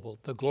global.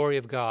 The glory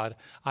of God,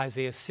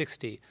 Isaiah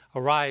 60,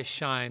 arise,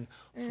 shine,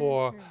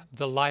 for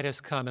the light has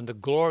come, and the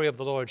glory of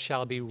the Lord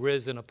shall be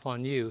risen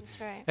upon you.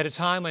 That's right. At a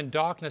time when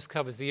darkness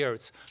covers the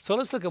earth. So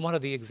let's look at one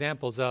of the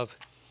examples of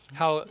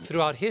how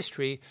throughout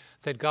history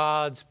that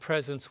God's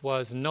presence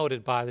was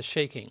noted by the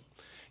shaking.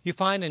 You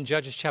find in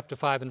Judges chapter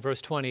 5 and verse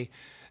 20,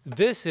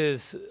 this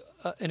is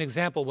an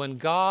example when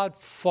God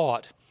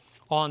fought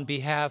on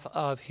behalf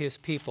of his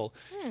people.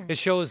 It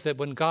shows that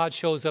when God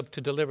shows up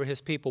to deliver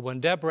his people, when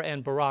Deborah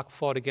and Barak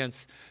fought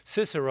against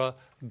Sisera,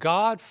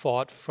 God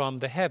fought from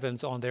the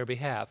heavens on their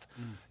behalf.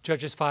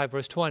 Judges 5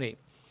 verse 20,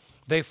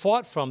 they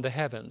fought from the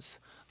heavens.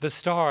 The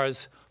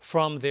stars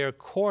from their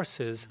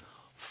courses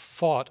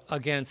fought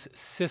against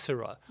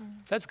Sisera.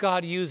 That's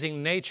God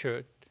using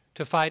nature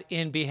to fight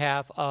in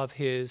behalf of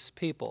his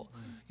people.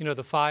 You know,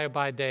 the fire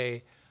by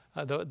day,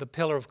 the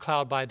pillar of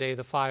cloud by day,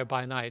 the fire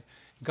by night.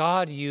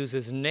 God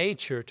uses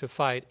nature to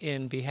fight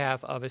in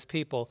behalf of his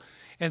people.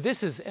 And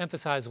this is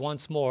emphasized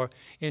once more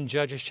in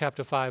Judges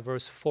chapter 5,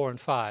 verse 4 and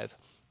 5,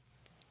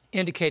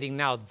 indicating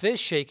now this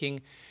shaking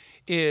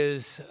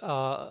is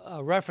a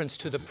reference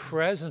to the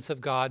presence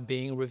of God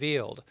being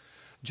revealed.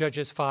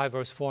 Judges 5,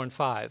 verse 4 and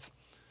 5.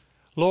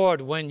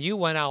 Lord, when you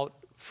went out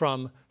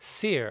from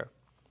Seir,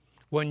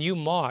 when you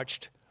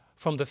marched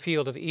from the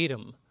field of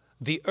Edom,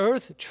 the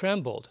earth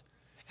trembled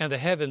and the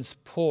heavens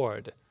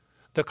poured.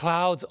 The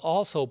clouds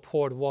also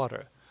poured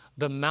water.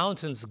 The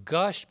mountains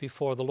gushed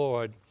before the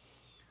Lord.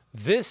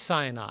 This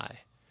Sinai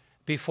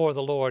before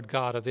the Lord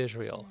God of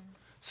Israel.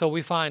 So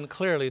we find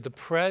clearly the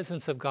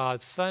presence of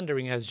God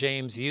thundering, as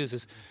James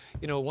uses.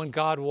 You know, when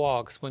God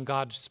walks, when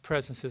God's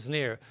presence is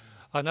near.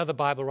 Another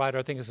Bible writer,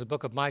 I think it's the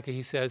book of Micah,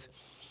 he says,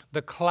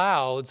 the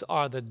clouds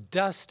are the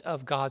dust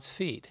of God's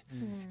feet.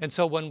 And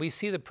so when we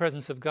see the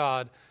presence of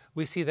God,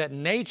 we see that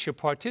nature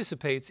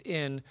participates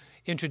in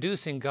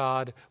introducing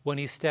God when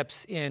he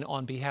steps in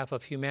on behalf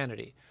of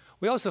humanity.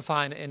 We also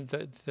find in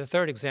the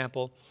third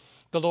example,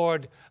 the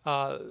Lord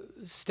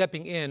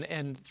stepping in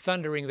and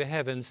thundering the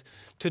heavens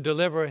to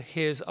deliver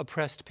his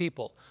oppressed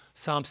people.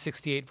 Psalm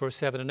 68, verse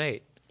 7 and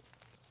 8.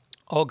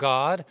 O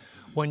God,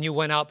 when you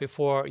went out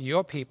before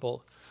your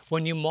people,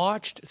 when you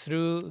marched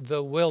through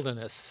the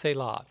wilderness,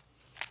 Selah,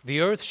 the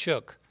earth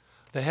shook,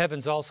 the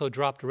heavens also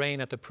dropped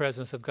rain at the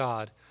presence of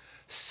God.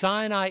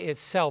 Sinai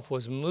itself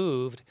was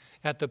moved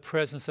at the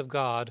presence of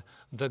God,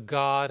 the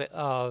God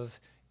of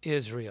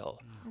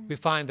Israel. We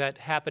find that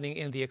happening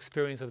in the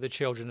experience of the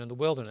children in the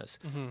wilderness.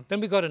 Then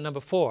we go to number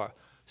 4,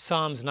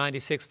 Psalms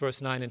 96,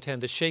 verse 9 and 10.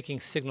 The shaking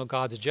signal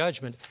God's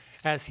judgment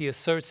as he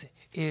asserts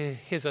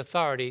his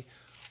authority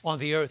on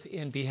the earth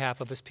in behalf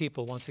of his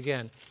people once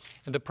again.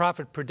 And the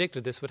prophet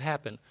predicted this would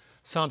happen.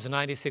 Psalms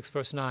 96,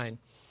 verse 9.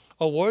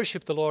 O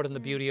worship the Lord in the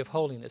beauty of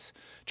holiness.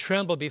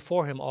 Tremble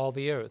before him, all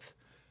the earth.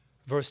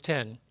 Verse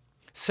 10.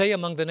 Say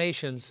among the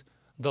nations,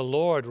 the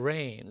Lord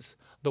reigns.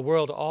 The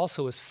world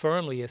also is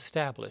firmly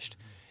established.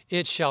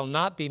 It shall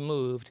not be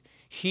moved.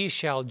 He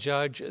shall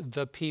judge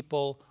the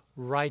people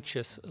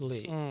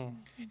righteously.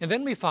 And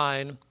then we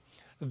find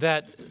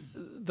that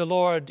the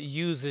Lord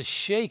uses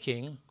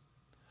shaking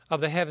of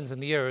the heavens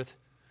and the earth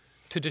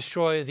to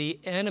destroy the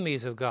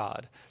enemies of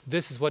God.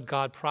 This is what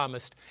God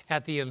promised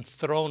at the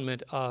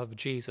enthronement of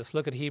Jesus.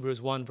 Look at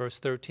Hebrews 1, verse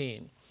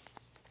 13.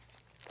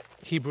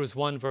 Hebrews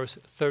 1, verse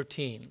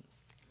 13.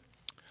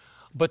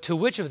 But to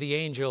which of the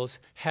angels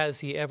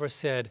has he ever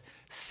said,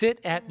 sit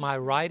at my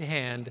right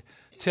hand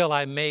till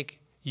I make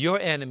your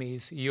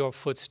enemies your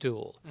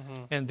footstool?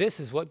 And this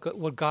is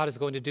what God is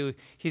going to do.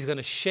 He's going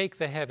to shake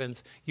the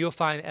heavens. You'll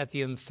find at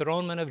the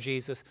enthronement of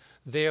Jesus,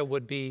 there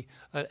would be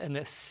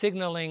a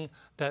signaling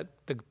that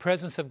the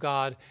presence of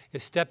God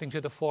is stepping to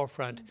the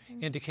forefront,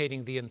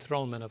 indicating the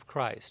enthronement of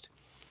Christ.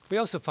 We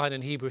also find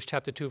in Hebrews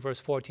chapter 2, verse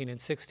 14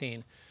 and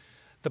 16,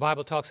 the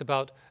Bible talks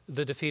about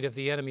the defeat of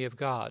the enemy of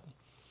God.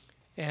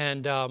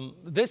 And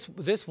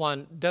this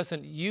one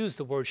doesn't use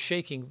the word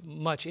shaking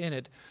much in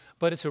it,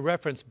 but it's a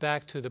reference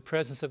back to the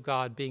presence of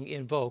God being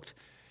invoked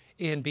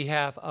in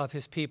behalf of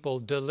his people,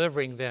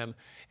 delivering them.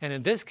 And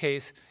in this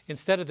case,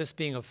 instead of this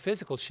being a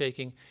physical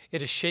shaking,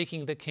 it is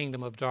shaking the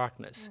kingdom of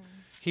darkness.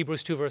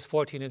 Hebrews 2, verse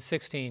 14 and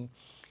 16.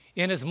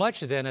 Inasmuch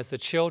then as the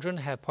children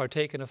have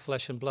partaken of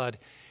flesh and blood,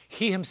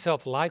 he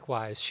himself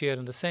likewise shared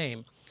in the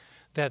same,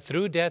 that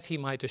through death he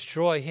might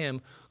destroy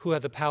him who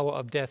had the power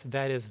of death,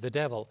 that is, the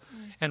devil,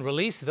 and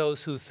release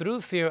those who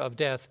through fear of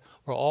death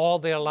were all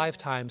their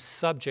lifetime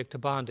subject to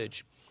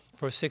bondage.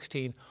 Verse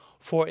 16,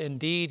 for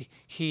indeed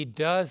he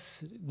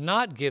does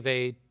not give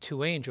aid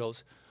to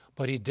angels,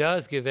 but he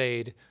does give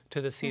aid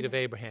to the seed of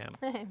Abraham.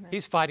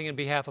 He's fighting in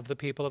behalf of the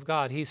people of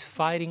God. He's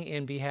fighting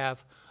in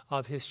behalf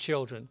of his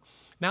children.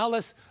 Now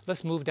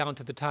let's move down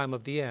to the time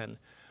of the end.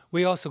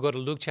 We also go to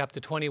Luke chapter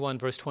 21,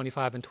 verse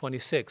 25 and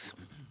 26.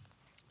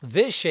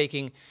 This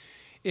shaking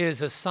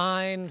is a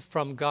sign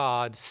from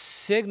God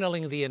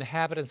signaling the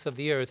inhabitants of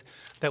the earth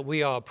that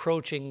we are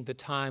approaching the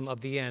time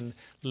of the end,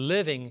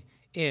 living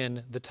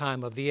in the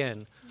time of the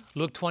end.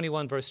 Luke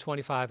 21, verse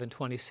 25 and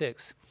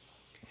 26.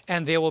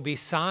 And there will be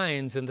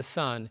signs in the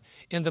sun,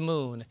 in the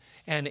moon,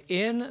 and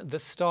in the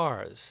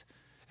stars,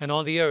 and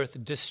on the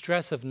earth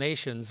distress of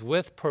nations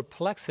with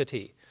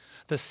perplexity,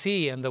 the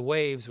sea and the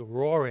waves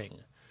roaring.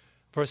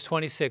 Verse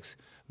 26,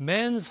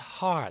 men's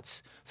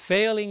hearts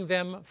failing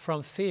them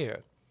from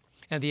fear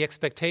and the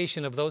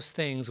expectation of those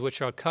things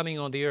which are coming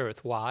on the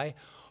earth. Why?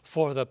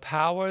 For the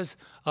powers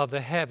of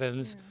the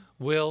heavens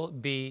will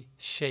be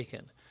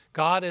shaken.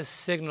 God is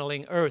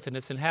signaling earth and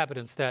its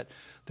inhabitants that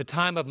the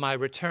time of my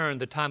return,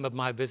 the time of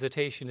my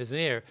visitation is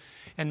near,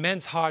 and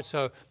men's hearts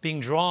are being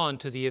drawn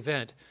to the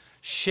event,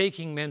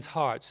 shaking men's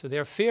hearts. So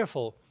they're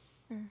fearful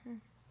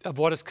of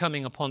what is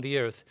coming upon the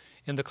earth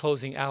in the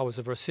closing hours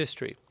of Earth's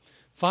history.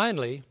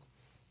 Finally,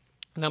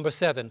 number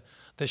 7,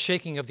 the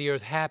shaking of the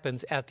earth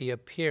happens at the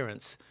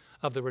appearance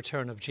of the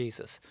return of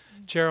Jesus.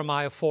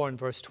 Jeremiah 4 and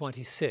verse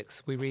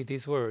 26, we read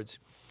these words,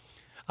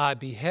 I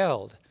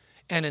beheld,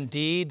 And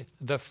indeed,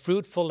 the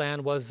fruitful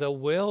land was a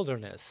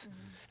wilderness,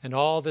 and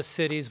all the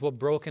cities were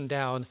broken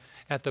down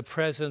at the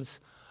presence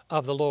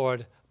of the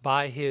Lord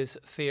by his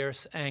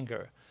fierce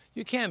anger.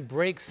 You can't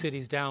break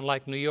cities down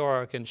like New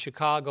York and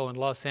Chicago and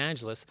Los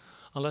Angeles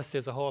unless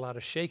there's a whole lot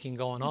of shaking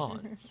going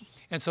on.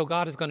 And so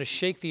God is going to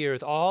shake the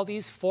earth. All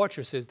these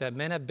fortresses that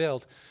men have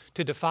built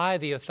to defy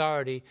the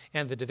authority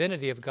and the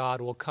divinity of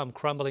God will come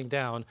crumbling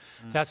down.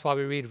 That's why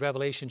we read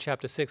Revelation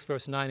chapter 6,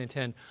 verse 9 and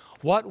 10.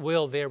 What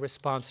will their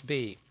response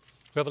be?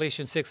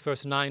 Revelation 6,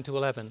 verse 9 to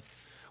 11.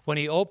 When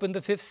he opened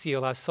the fifth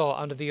seal, I saw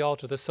under the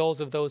altar the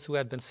souls of those who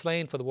had been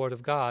slain for the word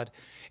of God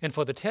and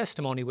for the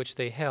testimony which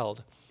they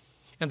held.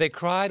 And they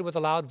cried with a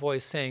loud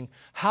voice, saying,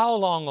 How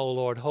long, O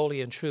Lord, holy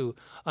and true,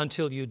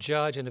 until you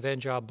judge and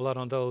avenge our blood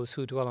on those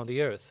who dwell on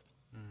the earth?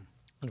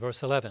 In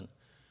verse 11,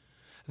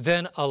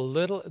 then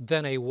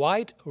a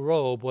white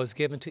robe was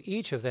given to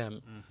each of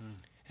them,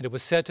 and it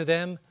was said to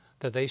them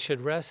that they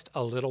should rest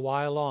a little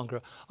while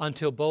longer,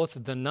 until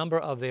both the number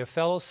of their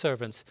fellow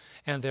servants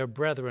and their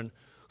brethren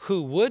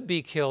who would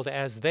be killed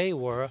as they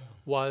were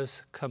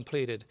was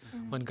completed.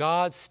 When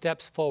God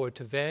steps forward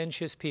to avenge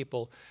his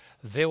people,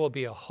 there will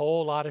be a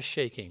whole lot of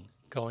shaking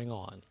going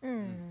on.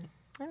 Amen.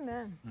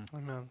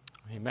 Amen.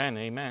 Amen,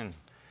 amen.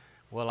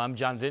 Well, I'm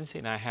John Vinci,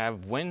 and I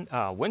have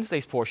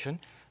Wednesday's portion.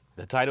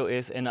 The title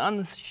is An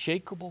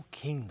Unshakable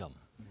Kingdom.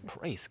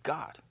 Praise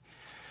God.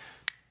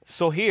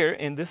 So here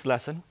in this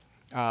lesson,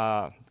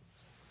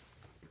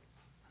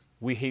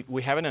 we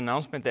have an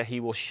announcement that he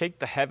will shake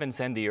the heavens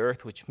and the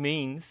earth, which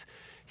means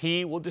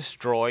he will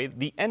destroy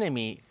the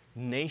enemy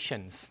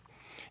nations.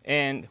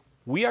 And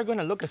we are going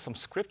to look at some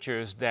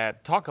scriptures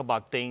that talk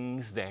about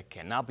things that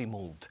cannot be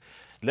moved.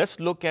 Let's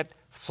look at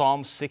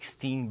Psalm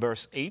 16,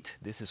 verse 8.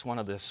 This is one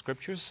of the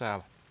scriptures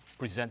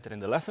presented in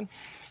the lesson.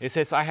 It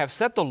says, I have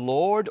set the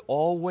Lord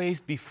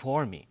always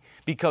before me.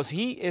 Because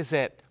he is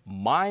at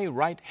my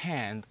right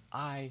hand,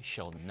 I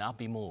shall not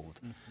be moved.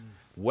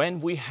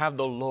 When we have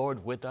the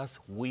Lord with us,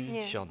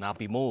 we shall not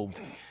be moved.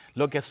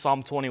 Look at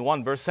Psalm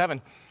 21, verse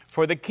 7.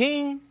 For the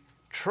king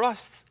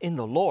trusts in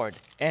the Lord,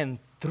 and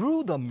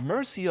through the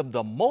mercy of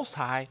the Most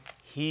High,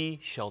 he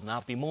shall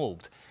not be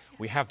moved.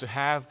 We have to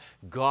have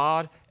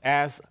God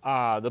as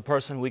the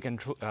person we can,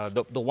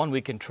 the one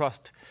we can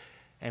trust,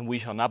 and we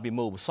shall not be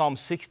moved. Psalm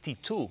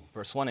 62,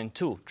 verse 1 and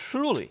 2.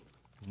 Truly,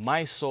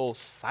 my soul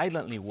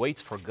silently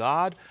waits for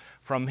God.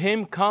 From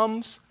him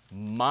comes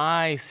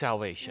my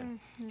salvation.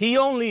 He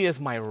only is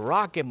my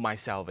rock and my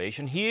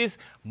salvation. He is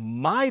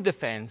my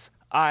defense.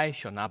 I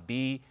shall not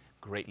be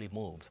greatly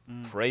moved.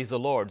 Praise the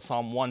Lord.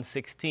 Psalm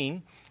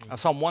 116,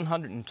 Psalm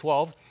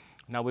 112.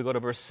 Now we go to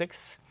verse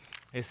 6.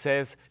 It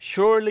says,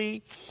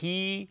 surely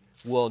he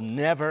will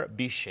never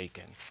be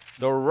shaken.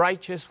 The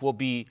righteous will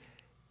be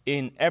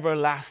in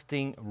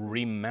everlasting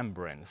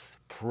remembrance.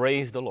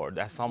 Praise the Lord.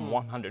 That's Psalm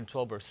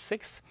 112, verse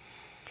 6.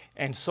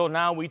 And so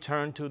now we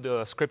turn to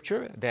the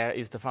scripture that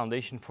is the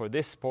foundation for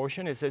this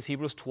portion. It says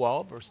Hebrews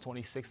 12, verse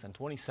 26 and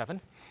 27.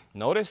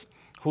 Notice,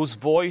 whose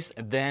voice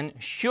then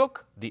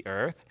shook the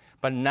earth,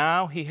 but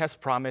now he has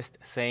promised,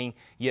 saying,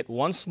 yet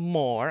once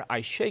more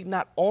I shake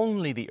not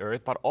only the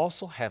earth, but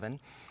also heaven.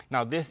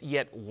 Now this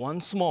yet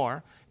once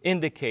more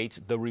indicates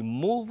the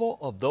removal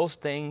of those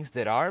things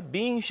that are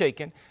being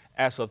shaken,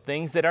 as of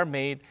things that are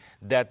made,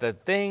 that the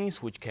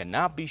things which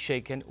cannot be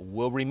shaken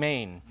will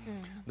remain.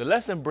 The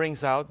lesson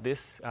brings out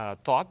this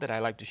thought that I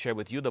like to share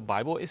with you. The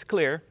Bible is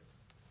clear.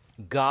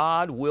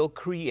 God will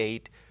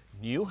create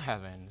new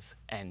heavens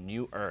and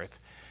new earth,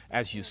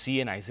 as you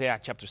see in Isaiah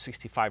chapter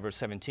 65, verse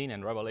 17,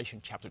 and Revelation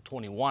chapter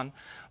 21,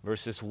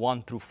 verses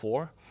 1 through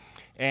 4.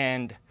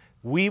 And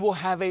we will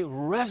have a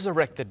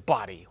resurrected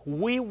body.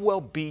 We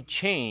will be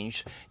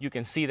changed. You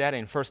can see that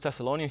in 1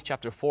 Thessalonians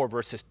chapter 4,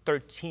 verses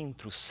 13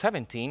 through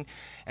 17.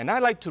 And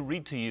I'd like to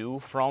read to you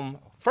from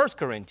 1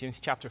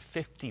 Corinthians chapter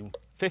 15,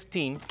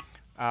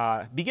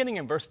 beginning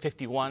in verse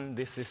 51.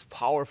 This is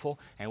powerful,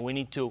 and we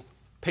need to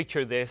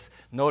picture this.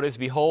 Notice,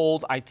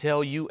 behold, I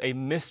tell you a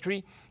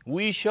mystery.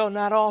 We shall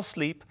not all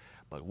sleep,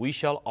 but we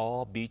shall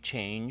all be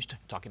changed,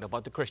 talking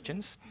about the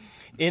Christians,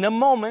 in a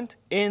moment,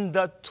 in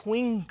the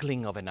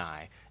twinkling of an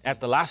eye, at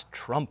the last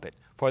trumpet.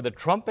 For the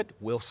trumpet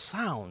will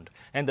sound,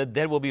 and the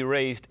dead will be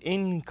raised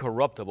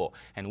incorruptible,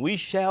 and we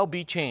shall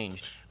be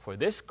changed. For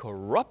this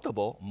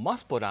corruptible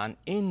must put on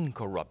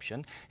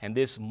incorruption, and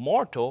this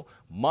mortal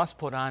must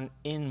put on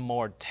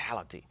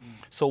immortality.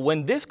 So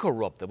when this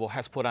corruptible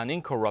has put on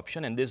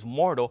incorruption, and this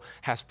mortal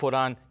has put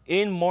on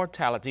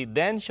immortality,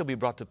 then shall be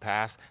brought to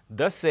pass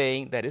the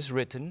saying that is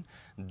written,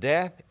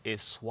 death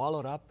is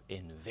swallowed up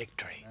in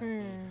victory.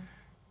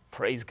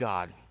 Praise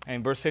God.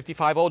 And verse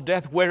 55, O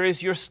death, where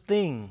is your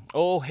sting?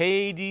 O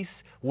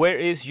Hades, where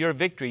is your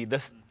victory? The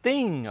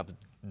sting of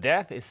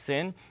death is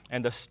sin,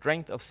 and the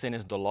strength of sin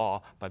is the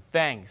law. But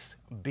thanks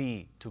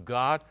be to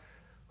God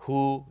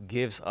who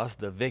gives us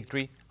the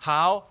victory.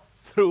 How?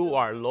 Through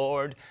our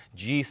Lord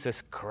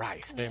Jesus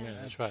Christ. Amen.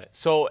 That's right.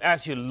 So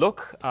as you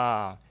look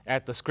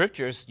at the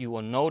scriptures, you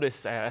will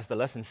notice, as the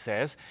lesson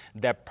says,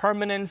 that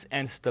permanence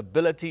and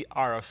stability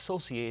are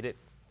associated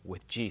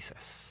with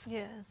Jesus.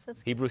 Yes,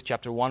 that's Hebrews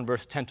chapter 1,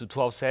 verse 10 to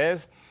 12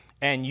 says,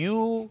 "And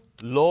you,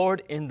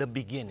 Lord, in the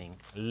beginning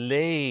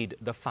laid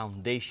the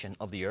foundation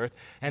of the earth,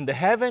 and the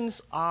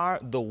heavens are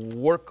the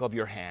work of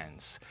your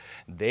hands.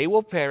 They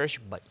will perish,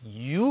 but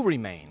you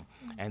remain,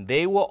 and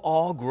they will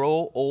all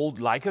grow old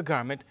like a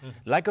garment.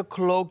 Like a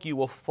cloak, you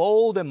will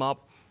fold them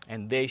up,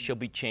 and they shall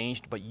be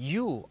changed. But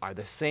you are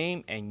the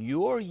same, and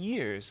your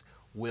years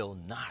will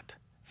not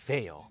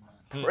fail."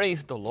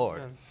 Praise the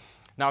Lord.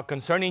 Now,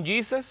 concerning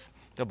Jesus,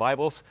 the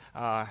Bible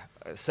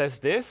says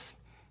this.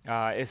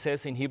 It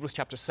says in Hebrews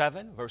chapter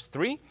 7, verse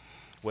 3,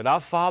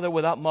 "Without father,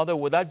 without mother,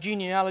 without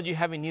genealogy,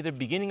 having neither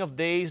beginning of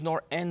days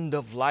nor end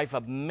of life,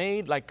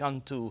 made like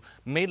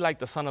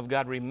the Son of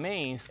God,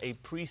 remains a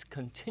priest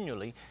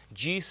continually."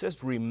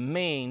 Jesus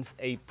remains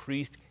a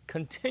priest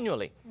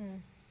continually.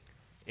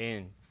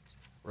 In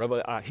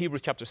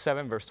Hebrews chapter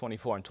 7, verse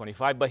 24 and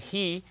 25, "But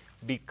he,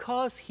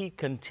 because he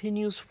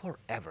continues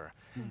forever,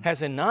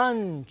 has an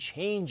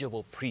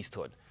unchangeable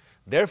priesthood.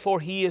 Therefore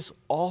he is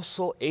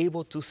also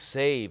able to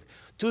save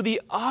to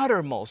the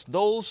uttermost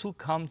those who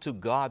come to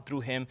God through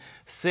him,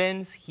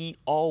 since he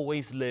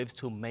always lives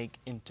to make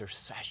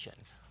intercession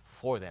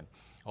for them."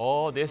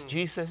 Oh, this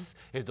Jesus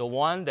is the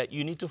one that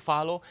you need to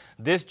follow.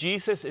 This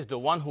Jesus is the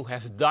one who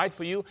has died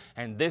for you,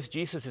 and this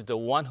Jesus is the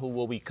one who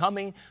will be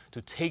coming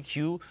to take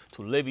you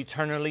to live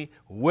eternally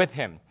with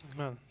him.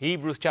 Amen.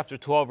 Hebrews chapter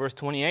 12, verse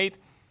 28.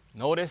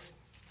 Notice,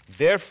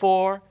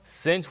 "Therefore,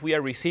 since we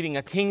are receiving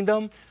a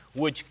kingdom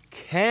which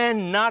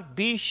cannot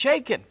be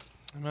shaken,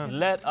 Amen.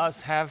 let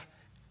us have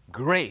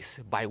grace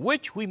by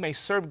which we may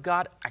serve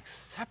God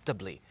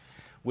acceptably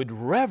with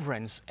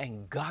reverence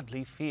and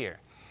godly fear."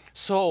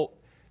 So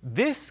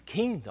this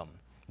kingdom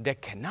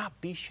that cannot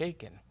be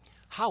shaken,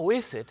 how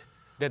is it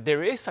that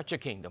there is such a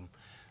kingdom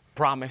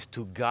promised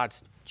to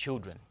God's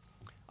children?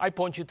 I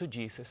point you to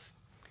Jesus.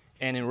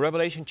 And in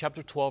Revelation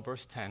chapter 12,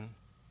 verse 10,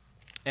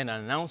 an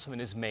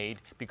announcement is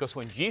made, because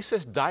when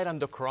Jesus died on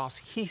the cross,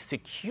 he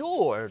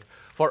secured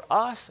for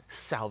us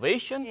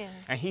salvation,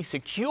 Yes. and he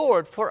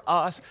secured for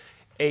us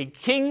a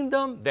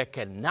kingdom that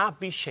cannot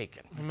be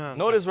shaken. Amen.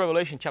 Notice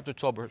Revelation chapter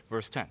 12,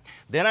 verse 10.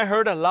 "Then I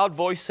heard a loud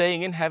voice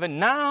saying in heaven,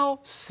 'Now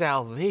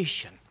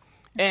salvation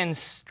and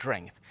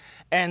strength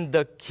and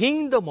the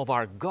kingdom of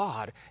our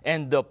God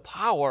and the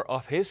power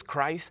of his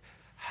Christ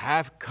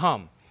have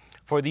come.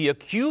 For the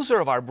accuser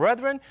of our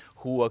brethren,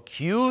 who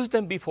accused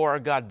them before our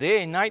God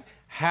day and night,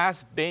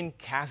 has been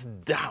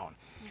cast down.'"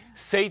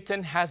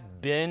 Satan has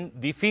been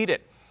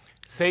defeated.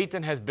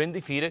 Satan has been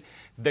defeated.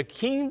 The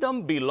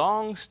kingdom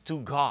belongs to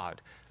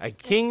God, a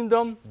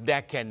kingdom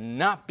that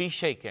cannot be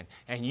shaken.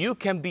 And you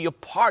can be a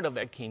part of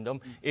that kingdom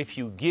if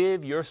you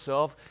give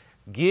yourself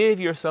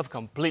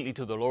completely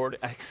to the Lord.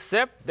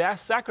 Accept that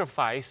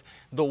sacrifice.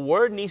 The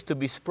word needs to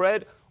be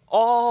spread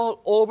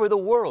all over the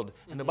world.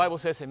 And the Bible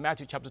says in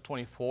Matthew chapter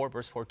 24,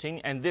 verse 14,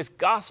 "And this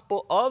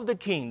gospel of the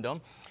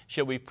kingdom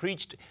shall be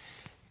preached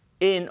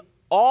in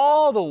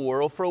all the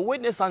world for a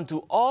witness unto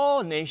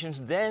all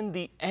nations, then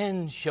the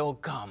end shall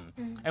come."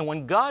 And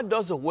when God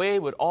does away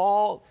with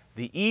all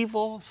the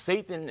evil,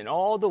 Satan, and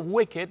all the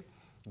wicked,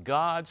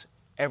 God's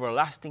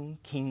everlasting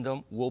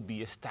kingdom will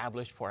be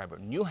established forever.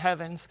 New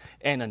heavens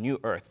and a new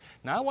earth.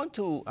 Now I want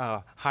to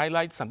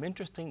highlight some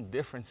interesting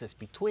differences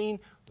between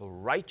the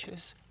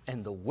righteous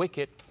and the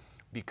wicked,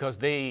 because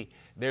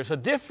there's a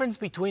difference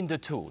between the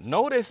two.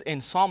 Notice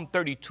in Psalm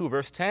 32,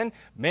 verse 10,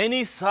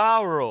 "Many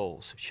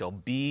sorrows shall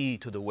be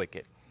to the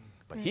wicked,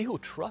 but he who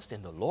trusts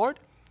in the Lord,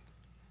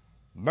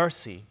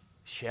 mercy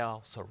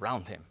shall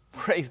surround him."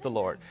 Praise the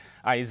Lord.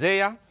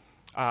 Isaiah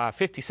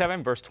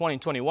 57, verse 20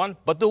 and 21,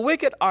 "But the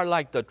wicked are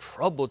like the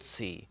troubled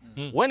sea,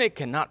 when it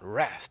cannot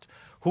rest,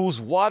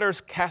 whose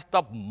waters cast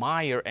up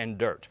mire and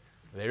dirt.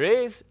 There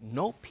is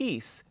no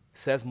peace,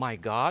 says my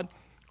God,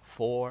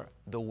 for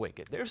the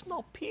wicked." There's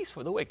no peace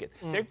for the wicked.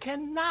 There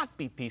cannot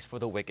be peace for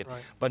the wicked.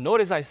 Right. But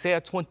notice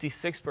Isaiah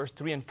 26, verse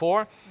 3 and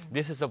 4.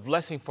 "This is a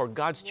blessing for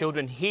God's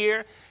children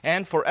here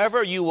and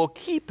forever. You will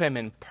keep him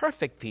in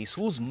perfect peace,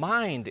 whose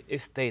mind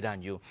is stayed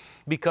on you,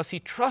 because he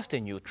trusts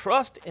in you.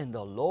 Trust in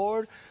the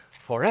Lord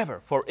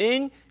forever. For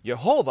in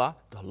Jehovah,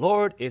 the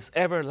Lord is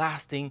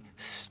everlasting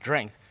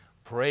strength."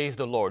 Praise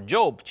the Lord.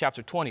 Job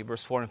chapter 20,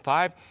 verse 4 and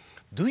 5.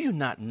 "Do you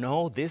not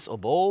know this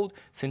of old,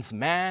 since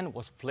man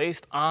was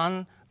placed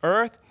on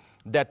earth,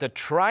 that the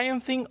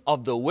triumphing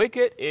of the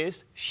wicked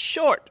is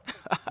short?"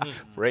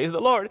 Praise the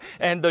Lord.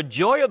 "And the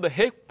joy of the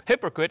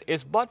hypocrite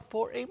is but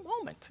for a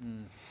moment."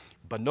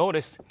 But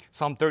notice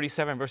Psalm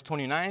 37, verse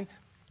 29,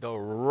 "The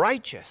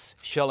righteous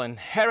shall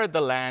inherit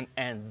the land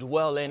and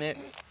dwell in it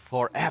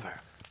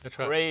forever." That's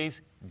right.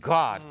 Praise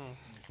God.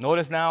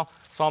 Notice now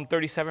Psalm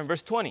 37,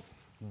 verse 20,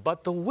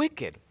 "But the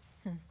wicked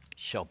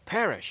shall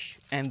perish,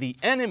 and the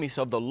enemies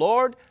of the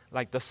Lord,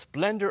 like the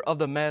splendor of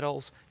the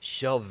metals,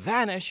 shall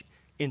vanish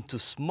into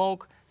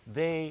smoke.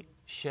 They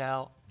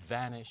shall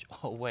vanish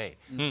away."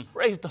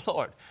 Praise the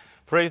Lord.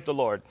 Praise the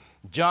Lord.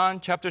 John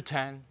chapter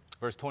 10,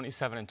 verse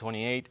 27 and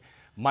 28,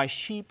 "My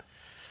sheep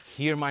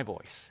hear my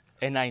voice,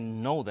 and I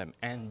know them,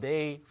 and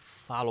they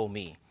follow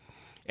me.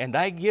 and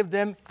I give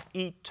them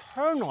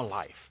eternal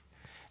life,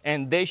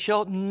 and they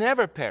shall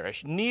never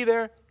perish,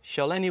 neither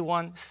shall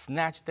anyone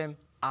snatch them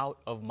out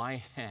of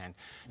my hand.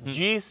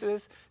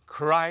 Jesus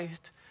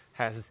Christ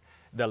has,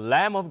 the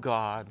Lamb of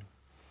God,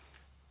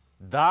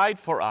 died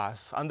for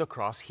us on the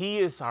cross. He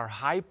is our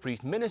high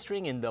priest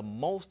ministering in the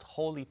most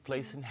holy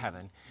place in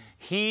heaven.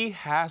 He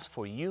has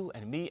for you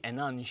and me an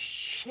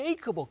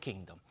unshakable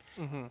kingdom,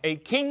 a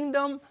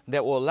kingdom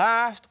that will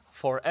last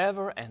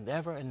forever and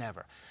ever and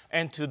ever.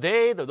 And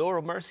today the door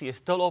of mercy is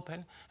still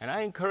open, and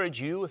I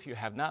encourage you, if you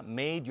have not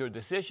made your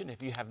decision,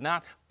 if you have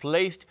not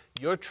placed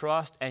your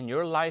trust and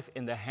your life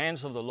in the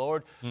hands of the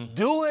Lord,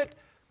 do it.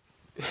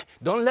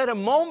 Don't let a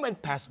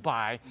moment pass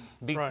by,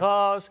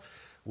 because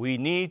we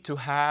need to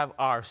have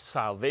our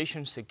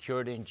salvation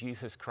secured in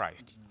Jesus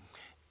Christ.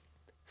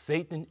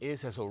 Satan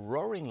is as a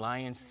roaring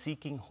lion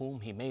seeking whom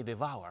he may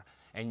devour.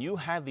 And you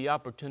have the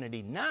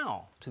opportunity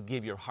now to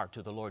give your heart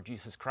to the Lord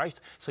Jesus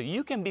Christ so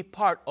you can be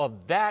part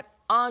of that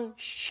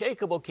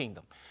unshakable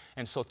kingdom.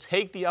 And so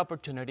take the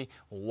opportunity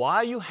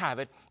while you have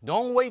it.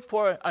 Don't wait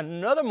for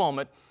another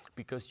moment,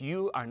 because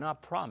you are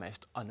not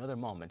promised another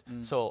moment.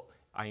 So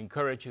I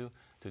encourage you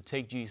to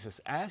take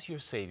Jesus as your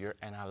Savior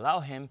and allow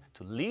Him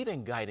to lead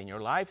and guide in your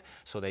life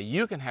so that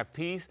you can have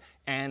peace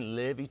and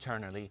live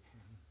eternally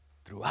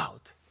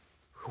throughout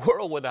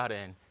world without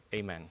end.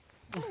 Amen.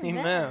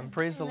 Amen.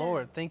 Praise the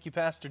Lord. Thank you,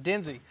 Pastor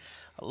Denzi.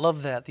 I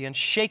love that. The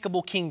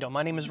unshakable kingdom.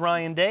 My name is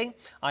Ryan Day.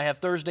 I have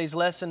Thursday's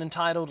lesson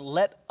entitled,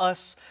 Let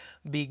Us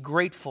Be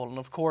Grateful. And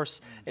of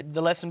course,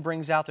 the lesson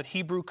brings out that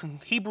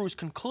Hebrews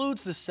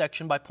concludes this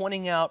section by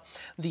pointing out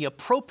the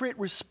appropriate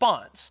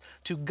response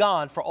to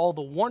God for all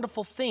the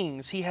wonderful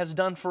things He has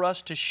done for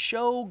us, to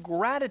show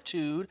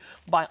gratitude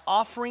by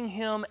offering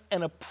Him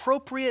an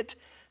appropriate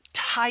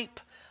type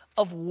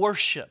of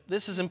worship.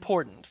 This is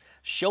important.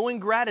 Showing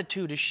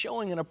gratitude is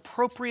showing an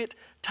appropriate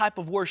type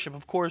of worship.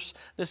 Of course,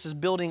 this is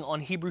building on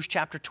Hebrews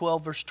chapter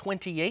 12, verse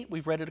 28.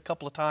 We've read it a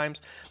couple of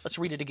times. Let's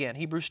read it again.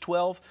 Hebrews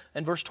 12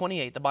 and verse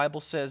 28. The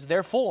Bible says,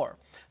 Therefore,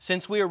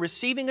 since we are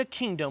receiving a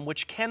kingdom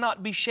which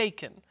cannot be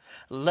shaken,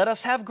 let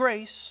us have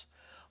grace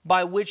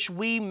by which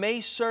we may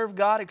serve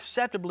God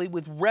acceptably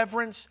with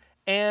reverence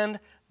and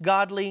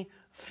godly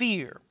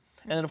fear.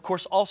 And then, of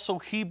course, also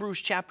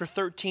Hebrews chapter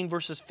 13,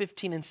 verses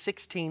 15 and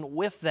 16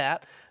 with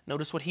that.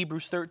 Notice what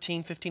Hebrews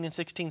 13, 15 and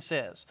 16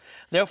 says.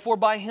 Therefore,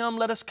 by Him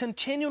let us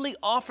continually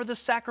offer the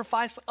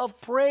sacrifice of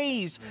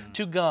praise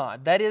to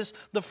God. That is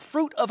the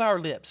fruit of our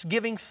lips,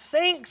 giving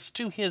thanks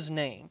to His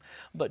name.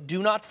 But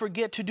do not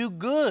forget to do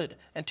good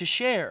and to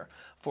share.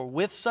 For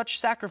with such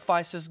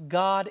sacrifices,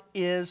 God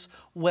is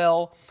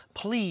well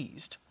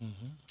pleased.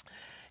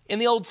 In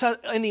the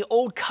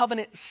old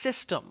covenant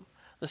system,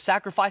 the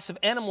sacrifice of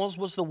animals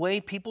was the way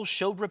people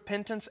showed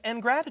repentance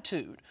and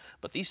gratitude.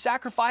 But these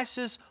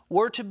sacrifices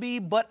were to be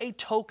but a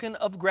token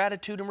of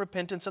gratitude and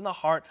repentance in the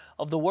heart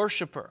of the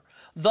worshiper.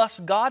 Thus,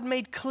 God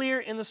made clear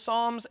in the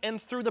Psalms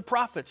and through the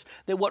prophets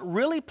that what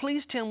really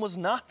pleased Him was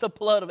not the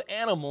blood of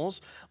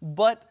animals,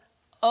 but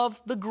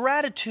of the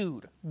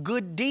gratitude,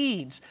 good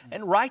deeds,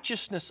 and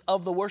righteousness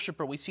of the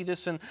worshiper. We see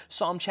this in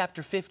Psalm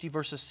chapter 50,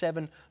 verses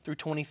 7 through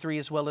 23,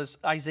 as well as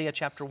Isaiah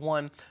chapter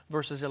 1,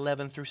 verses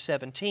 11 through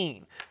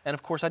 17. And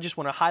of course, I just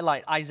want to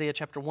highlight Isaiah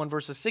chapter 1,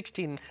 verses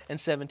 16 and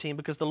 17,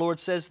 because the Lord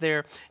says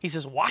there, He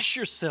says, wash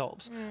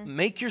yourselves,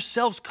 make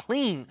yourselves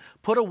clean,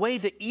 put away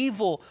the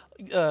evil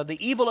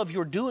of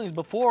your doings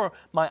before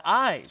my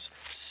eyes.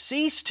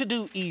 Cease to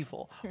do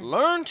evil,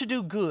 learn to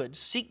do good,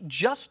 seek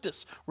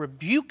justice,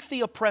 rebuke the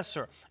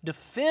oppressor,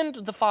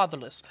 defend the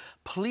fatherless,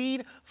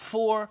 plead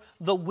for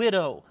the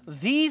widow.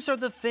 These are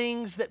the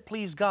things that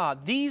please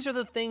God. These are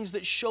the things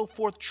that show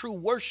forth true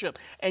worship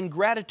and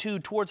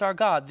gratitude towards our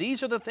God.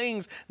 These are the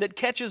things that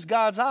catches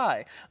God's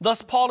eye.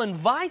 Thus, Paul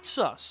invites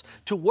us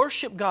to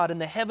worship God in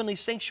the heavenly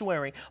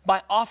sanctuary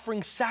by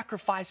offering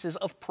sacrifices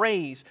of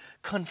praise,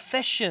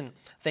 confession,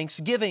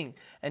 thanksgiving,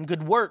 and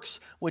good works,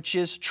 which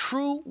is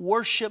true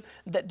worship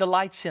that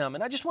delights Him.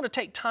 And I just want to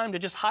take time to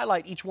just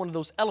highlight each one of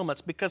those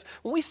elements, because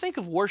when we think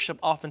of worship,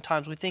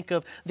 oftentimes we think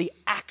of the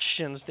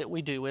actions that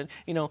we do, and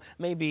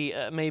maybe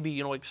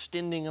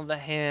extending of the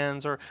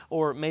hands,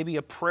 or maybe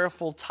a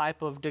prayerful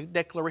type of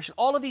declaration.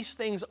 All of these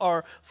things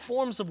are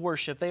forms of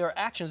worship. They are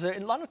actions.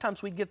 And a lot of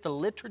times we get the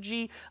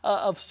liturgy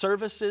of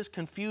services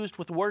confused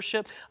with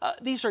worship.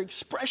 These are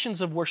expressions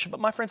of worship. But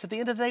my friends, at the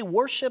end of the day,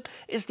 worship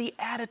is the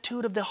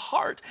attitude of the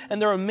heart.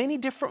 And there are many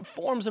different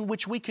forms in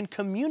which we can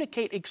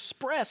communicate,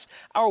 express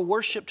our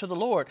worship to the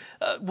Lord.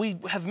 We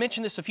have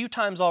mentioned this a few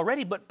times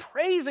already, but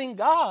praising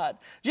God,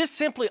 just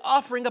simply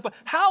offering up.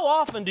 How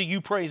often do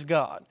you praise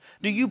God?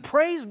 Do you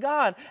praise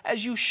God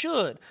as you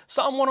should?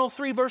 Psalm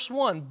 103 verse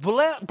 1,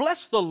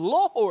 bless the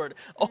Lord,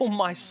 O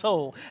my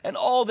soul, and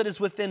all that is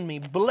within me.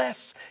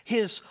 Bless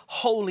His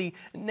holy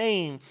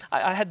name.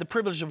 I had the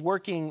privilege of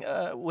working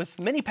with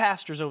many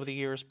pastors over the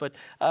years, but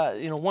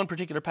one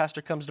particular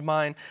pastor comes to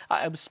mind.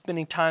 I was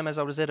spending time as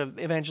I was at an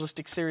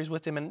evangelistic series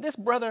with him, and this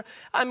brother,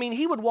 I mean,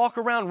 he would walk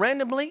around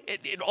randomly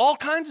at all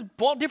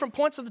different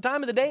points of the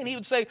time of the day, and he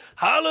would say,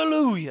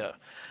 hallelujah.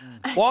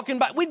 Walking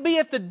by, we'd be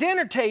at the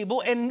dinner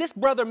table, and this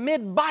brother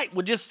mid-bite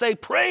would just say,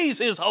 praise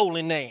his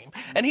holy name.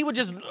 And he would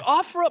just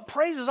offer up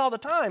praises all the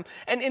time.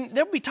 And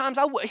there would be times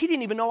he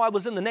didn't even know I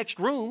was in the next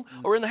room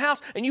or in the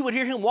house, and you would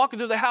hear him walking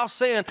through the house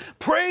saying,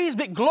 praise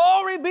be,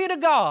 glory be to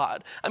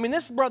God. I mean,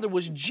 this brother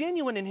was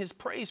genuine in his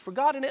praise for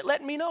God, and it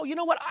let me know, you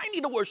know what, I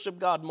need to worship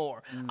God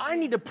more. I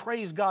need to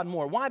praise God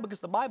more. Why? Because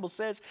the Bible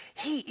says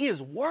he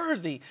is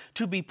worthy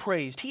to be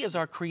praised. He is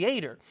our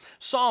creator.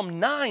 Psalm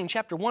 9,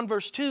 chapter 1,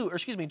 verse 2, or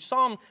excuse me,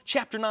 Psalm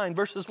chapter 9,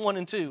 verses 1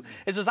 and 2.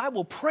 It says, I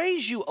will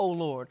praise you, O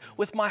Lord,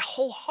 with my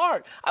whole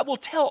heart. I will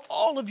tell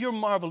all of your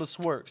marvelous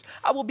works.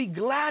 I will be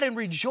glad and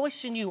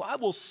rejoice in you. I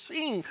will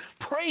sing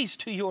praise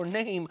to your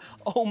name,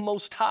 O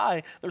Most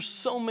High. There's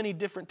so many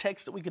different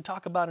texts that we could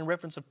talk about in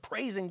reference of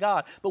praising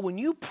God. But when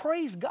you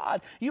praise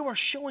God, you are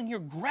showing your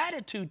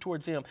gratitude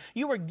towards him.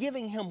 You are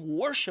giving him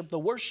worship, the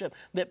worship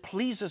that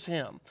pleases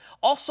him.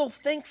 Also,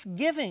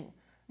 thanksgiving.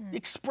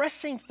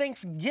 Expressing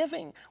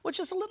thanksgiving, which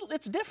is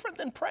it's different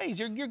than praise.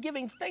 You're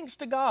giving thanks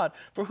to God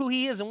for who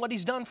he is and what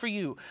he's done for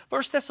you.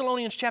 1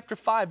 Thessalonians chapter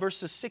 5,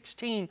 verses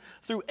 16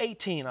 through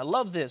 18. I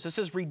love this. It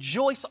says,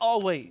 rejoice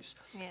always.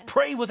 Yes.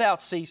 Pray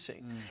without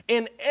ceasing.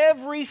 In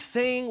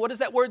everything, what is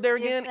that word there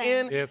again?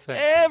 In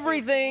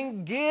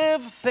everything,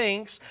 give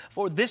thanks,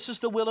 for this is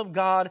the will of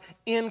God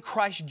in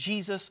Christ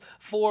Jesus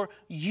for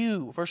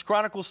you. 1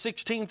 Chronicles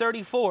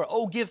 16:34.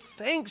 Oh, give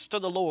thanks to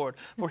the Lord,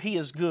 for he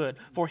is good,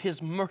 for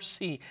his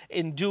mercy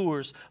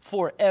endures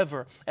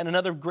forever. And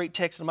another great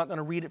text, I'm not going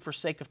to read it for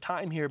sake of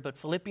time here, but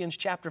Philippians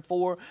chapter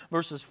 4,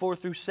 verses 4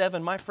 through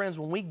 7. My friends,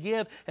 when we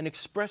give and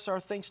express our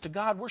thanks to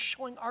God, we're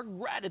showing our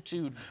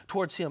gratitude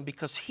towards him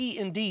because he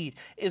indeed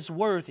is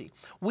worthy.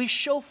 We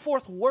show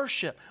forth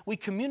worship. We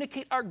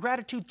communicate our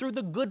gratitude through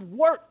the good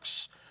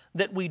works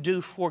that we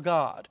do for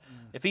God.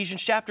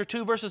 Ephesians chapter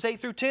 2, verses 8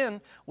 through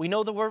 10, we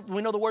know the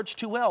words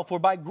too well. For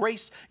by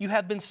grace you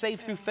have been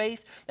saved through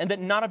faith, and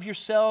that not of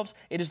yourselves,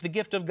 it is the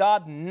gift of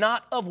God,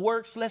 not of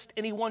works, lest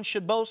anyone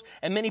should boast.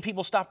 And many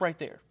people stop right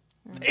there.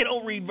 They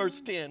don't read verse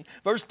 10.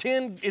 Verse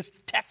 10 is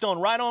tacked on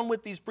right on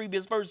with these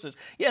previous verses.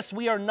 Yes,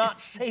 we are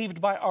not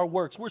saved by our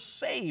works. We're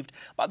saved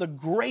by the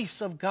grace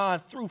of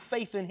God through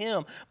faith in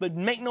him. But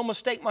make no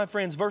mistake, my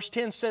friends, verse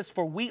 10 says,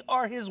 for we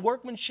are his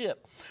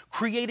workmanship,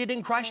 created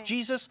in Christ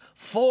Jesus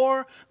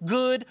for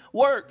good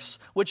works,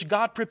 which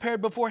God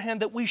prepared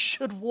beforehand that we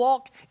should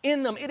walk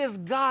in them. It is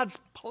God's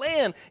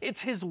plan.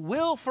 It's his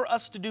will for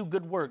us to do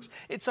good works.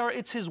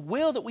 It's his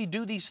will that we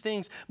do these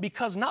things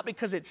not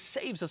because it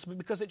saves us, but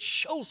because it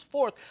shows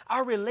forth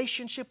our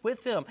relationship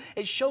with him.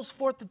 It shows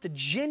forth that the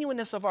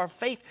genuineness of our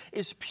faith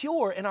is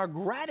pure and our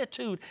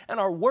gratitude and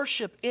our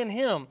worship in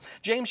him.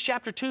 James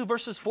chapter 2,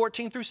 verses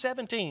 14 through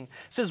 17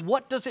 says,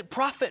 what does it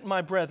profit,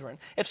 my brethren,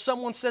 if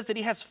someone says that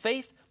he has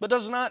faith but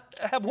does not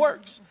have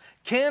works?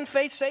 Can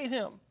faith save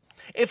him?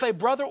 If a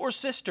brother or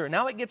sister,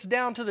 now it gets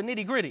down to the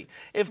nitty-gritty,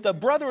 if the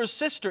brother or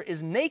sister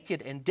is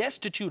naked and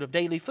destitute of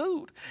daily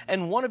food,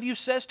 and one of you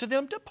says to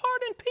them,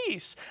 depart in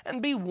peace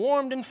and be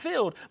warmed and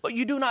filled, but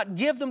you do not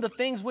give them the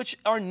things which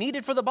are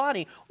needed for the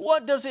body,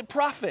 what does it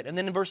profit? And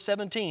then in verse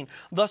 17,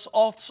 thus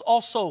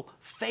also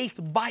faith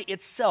by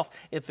itself,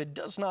 if it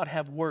does not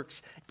have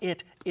works,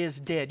 it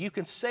is dead. You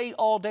can say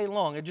all day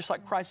long, and just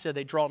like Christ said,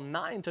 they draw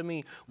nigh to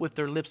me with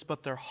their lips,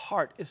 but their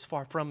heart is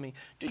far from me.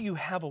 Do you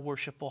have a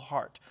worshipful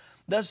heart?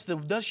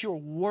 Does your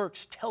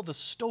works tell the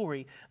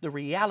story, the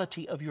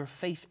reality of your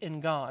faith in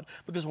God?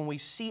 Because when we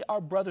see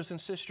our brothers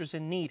and sisters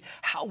in need,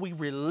 how we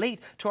relate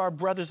to our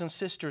brothers and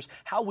sisters,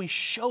 how we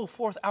show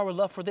forth our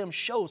love for them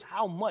shows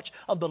how much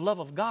of the love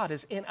of God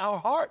is in our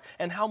heart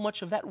and how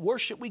much of that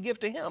worship we give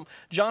to him.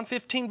 John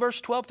 15,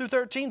 verse 12 through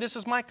 13, this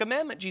is my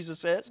commandment, Jesus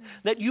says,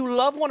 that you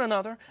love one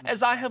another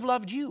as I have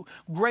loved you.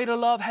 Greater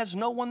love has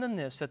no one than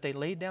this, that they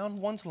lay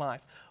down one's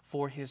life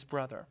for his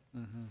brother.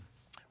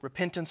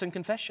 Repentance and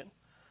confession.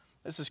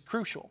 This is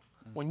crucial.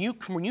 When you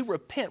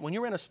repent, when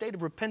you're in a state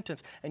of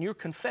repentance and you're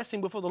confessing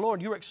before the Lord,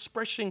 you're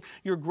expressing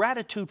your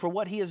gratitude for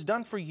what he has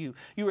done for you.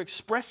 You're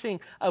expressing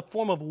a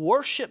form of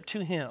worship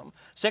to him.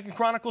 2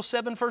 Chronicles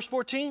 7, verse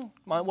 14,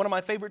 one of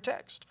my favorite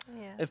texts.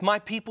 Yeah. If my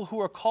people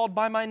who are called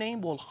by my name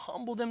will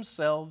humble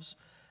themselves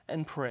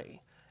and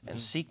pray and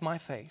seek my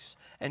face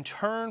and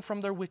turn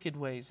from their wicked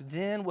ways,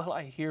 then will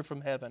I hear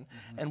from heaven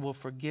and will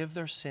forgive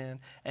their sin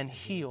and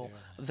heal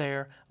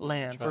their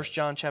land. 1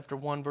 John chapter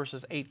 1,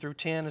 verses 8 through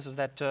 10. This is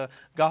that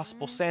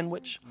gospel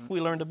sandwich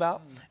we learned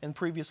about in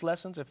previous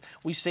lessons. If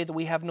we say that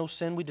we have no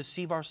sin, we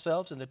deceive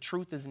ourselves and the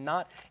truth is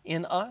not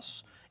in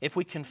us. If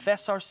we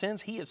confess our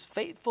sins, he is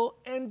faithful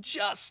and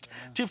just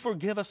to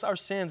forgive us our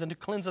sins and to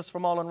cleanse us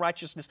from all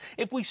unrighteousness.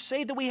 If we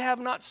say that we have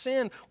not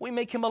sinned, we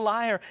make him a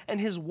liar and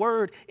his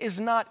word is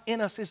not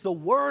in us. Is the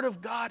word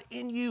of God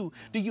in you?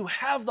 Do you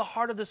have the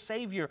heart of the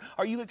Savior?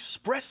 Are you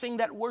expressing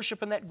that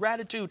worship and that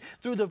gratitude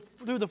through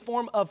the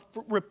form of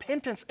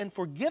repentance and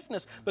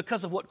forgiveness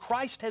because of what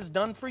Christ has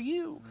done for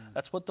you?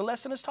 That's what the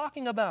lesson is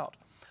talking about.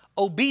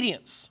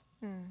 Obedience.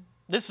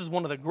 This is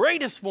one of the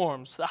greatest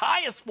forms, the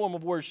highest form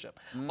of worship,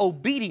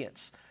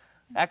 obedience.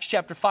 Acts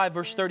chapter 5,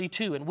 verse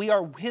 32, and we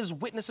are his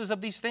witnesses of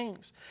these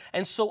things.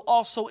 And so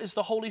also is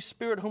the Holy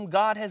Spirit, whom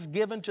God has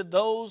given to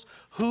those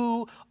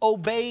who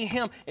obey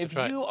him. If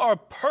you are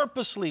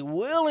purposely,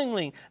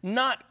 willfully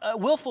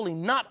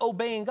not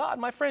obeying God,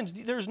 my friends,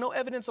 there's no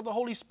evidence of the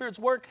Holy Spirit's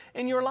work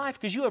in your life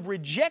because you have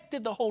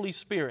rejected the Holy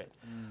Spirit.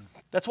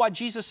 That's why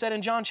Jesus said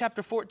in John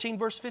chapter 14,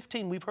 verse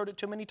 15, we've heard it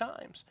too many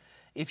times,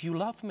 if you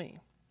love me,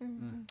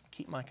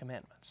 keep my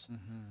commandments.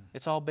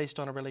 It's all based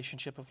on a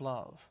relationship of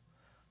love.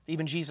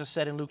 Even Jesus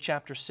said in Luke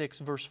chapter 6,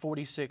 verse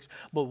 46,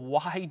 but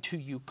why do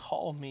you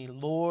call me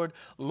Lord,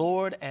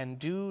 Lord, and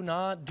do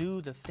not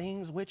do the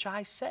things which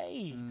I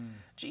say?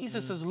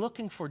 Jesus is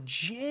looking for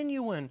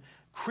genuine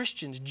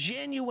Christians,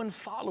 genuine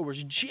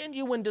followers,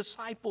 genuine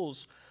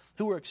disciples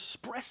who are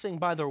expressing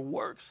by their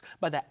works,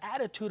 by the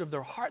attitude of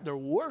their heart, their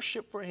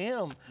worship for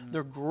him,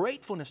 their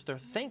gratefulness, their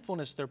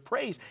thankfulness, their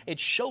praise. It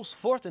shows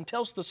forth and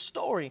tells the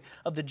story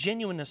of the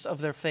genuineness of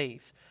their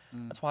faith.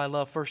 That's why I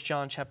love 1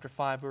 John chapter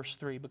 5, verse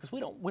 3, because we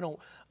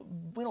don't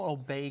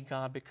obey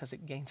God because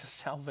it gains us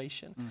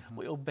salvation.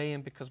 We obey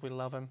him because we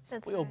love him.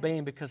 We obey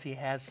him because he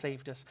has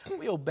saved us.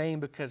 We obey him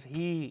because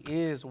he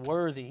is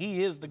worthy.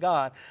 He is the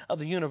God of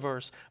the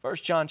universe. 1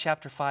 John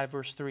chapter 5,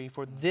 verse 3,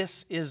 for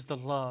this is the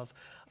love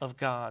of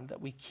God, that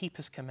we keep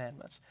his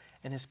commandments,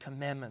 and his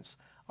commandments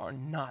are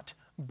not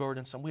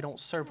burdensome. We don't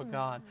serve a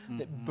God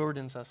that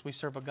burdens us. We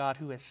serve a God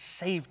who has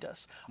saved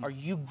us. Are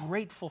you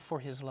grateful for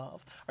his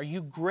love? Are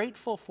you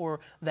grateful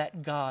for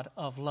that God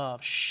of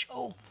love?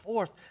 Show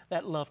forth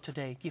that love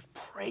today. Give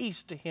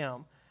praise to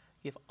him.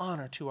 Give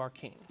honor to our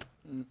King.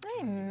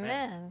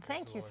 Amen.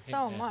 Thank you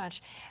so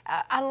much.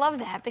 I love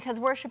that because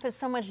worship is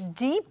so much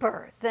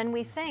deeper than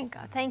we think.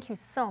 Thank you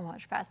so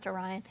much, Pastor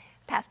Ryan.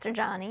 Pastor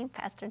Johnny,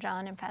 Pastor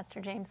John, and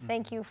Pastor James,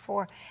 thank you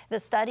for the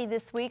study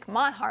this week.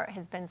 My heart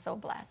has been so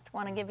blessed.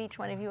 Want to give each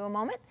one of you a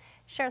moment,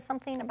 share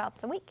something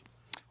about the week.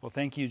 Well,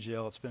 thank you,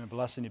 Jill. It's been a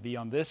blessing to be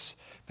on this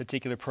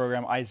particular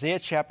program. Isaiah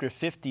chapter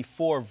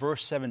 54,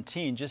 verse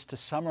 17, just to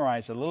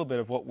summarize a little bit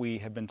of what we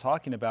have been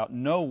talking about.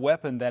 No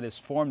weapon that is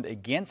formed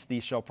against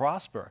thee shall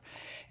prosper,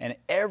 and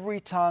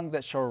every tongue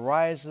that shall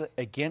rise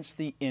against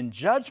thee in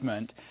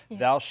judgment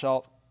thou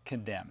shalt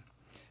condemn.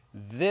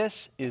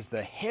 This is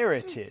the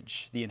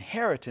heritage, the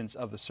inheritance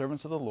of the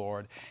servants of the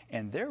Lord,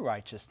 and their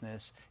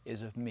righteousness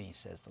is of me,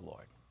 says the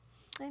Lord.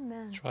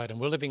 Amen. That's right. And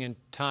we're living in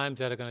times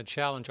that are going to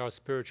challenge our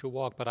spiritual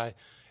walk. But I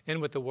end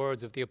with the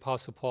words of the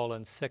Apostle Paul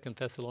in 2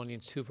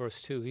 Thessalonians 2,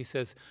 verse 2. He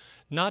says,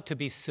 not to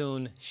be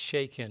soon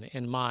shaken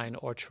in mind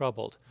or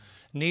troubled,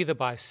 neither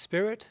by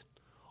spirit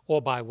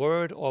or by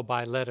word or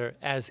by letter,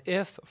 as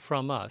if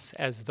from us,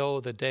 as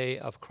though the day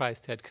of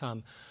Christ had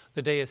come.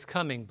 The day is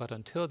coming, but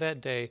until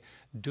that day,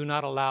 do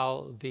not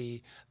allow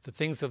the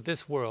things of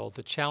this world,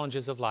 the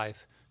challenges of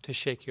life, to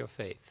shake your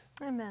faith.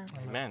 Amen.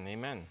 Amen,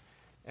 amen.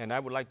 And I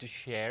would like to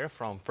share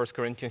from 1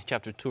 Corinthians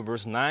chapter 2,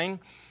 verse 9.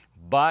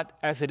 But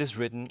as it is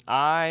written,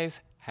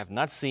 eyes have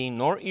not seen,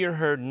 nor ear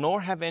heard,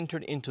 nor have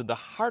entered into the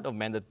heart of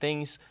man the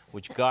things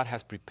which God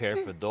has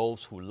prepared for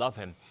those who love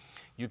him.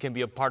 You can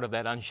be a part of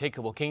that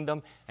unshakable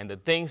kingdom, and the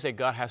things that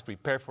God has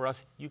prepared for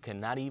us, you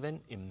cannot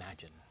even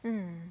imagine.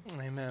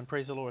 Amen.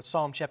 Praise the Lord.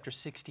 Psalm chapter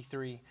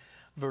 63,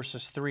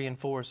 verses 3 and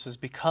 4 says,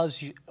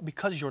 because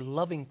your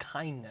loving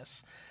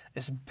kindness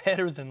is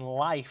better than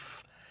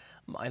life,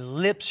 my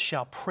lips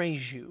shall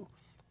praise you.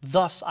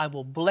 Thus I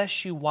will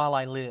bless you while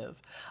I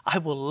live. I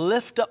will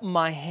lift up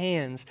my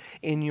hands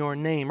in your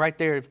name. Right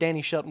there, if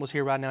Danny Shelton was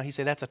here right now, he'd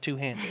say that's a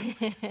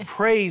two-handed.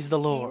 Praise the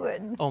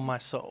Lord, oh my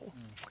soul.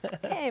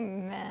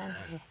 Amen.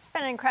 It's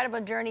been an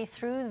incredible journey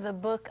through the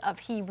book of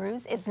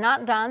Hebrews. It's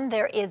not done.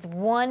 There is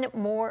one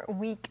more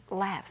week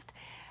left.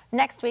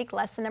 Next week,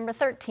 lesson number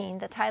 13.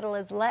 The title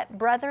is Let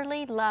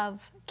Brotherly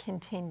Love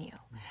Continue.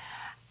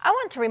 I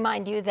want to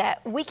remind you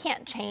that we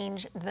can't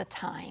change the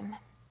time.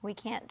 We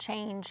can't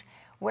change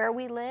where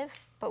we live,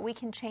 but we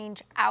can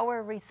change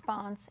our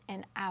response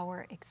and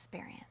our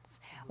experience.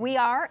 We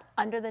are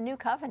under the new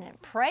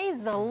covenant.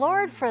 Praise the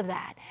Lord for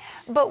that.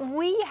 But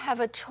we have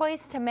a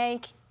choice to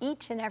make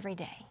each and every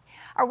day.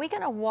 Are we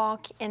going to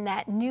walk in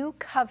that new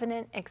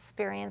covenant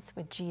experience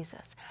with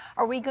Jesus?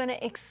 Are we going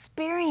to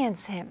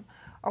experience him?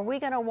 Are we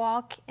going to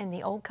walk in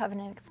the old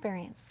covenant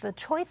experience? The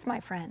choice,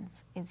 my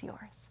friends, is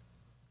yours.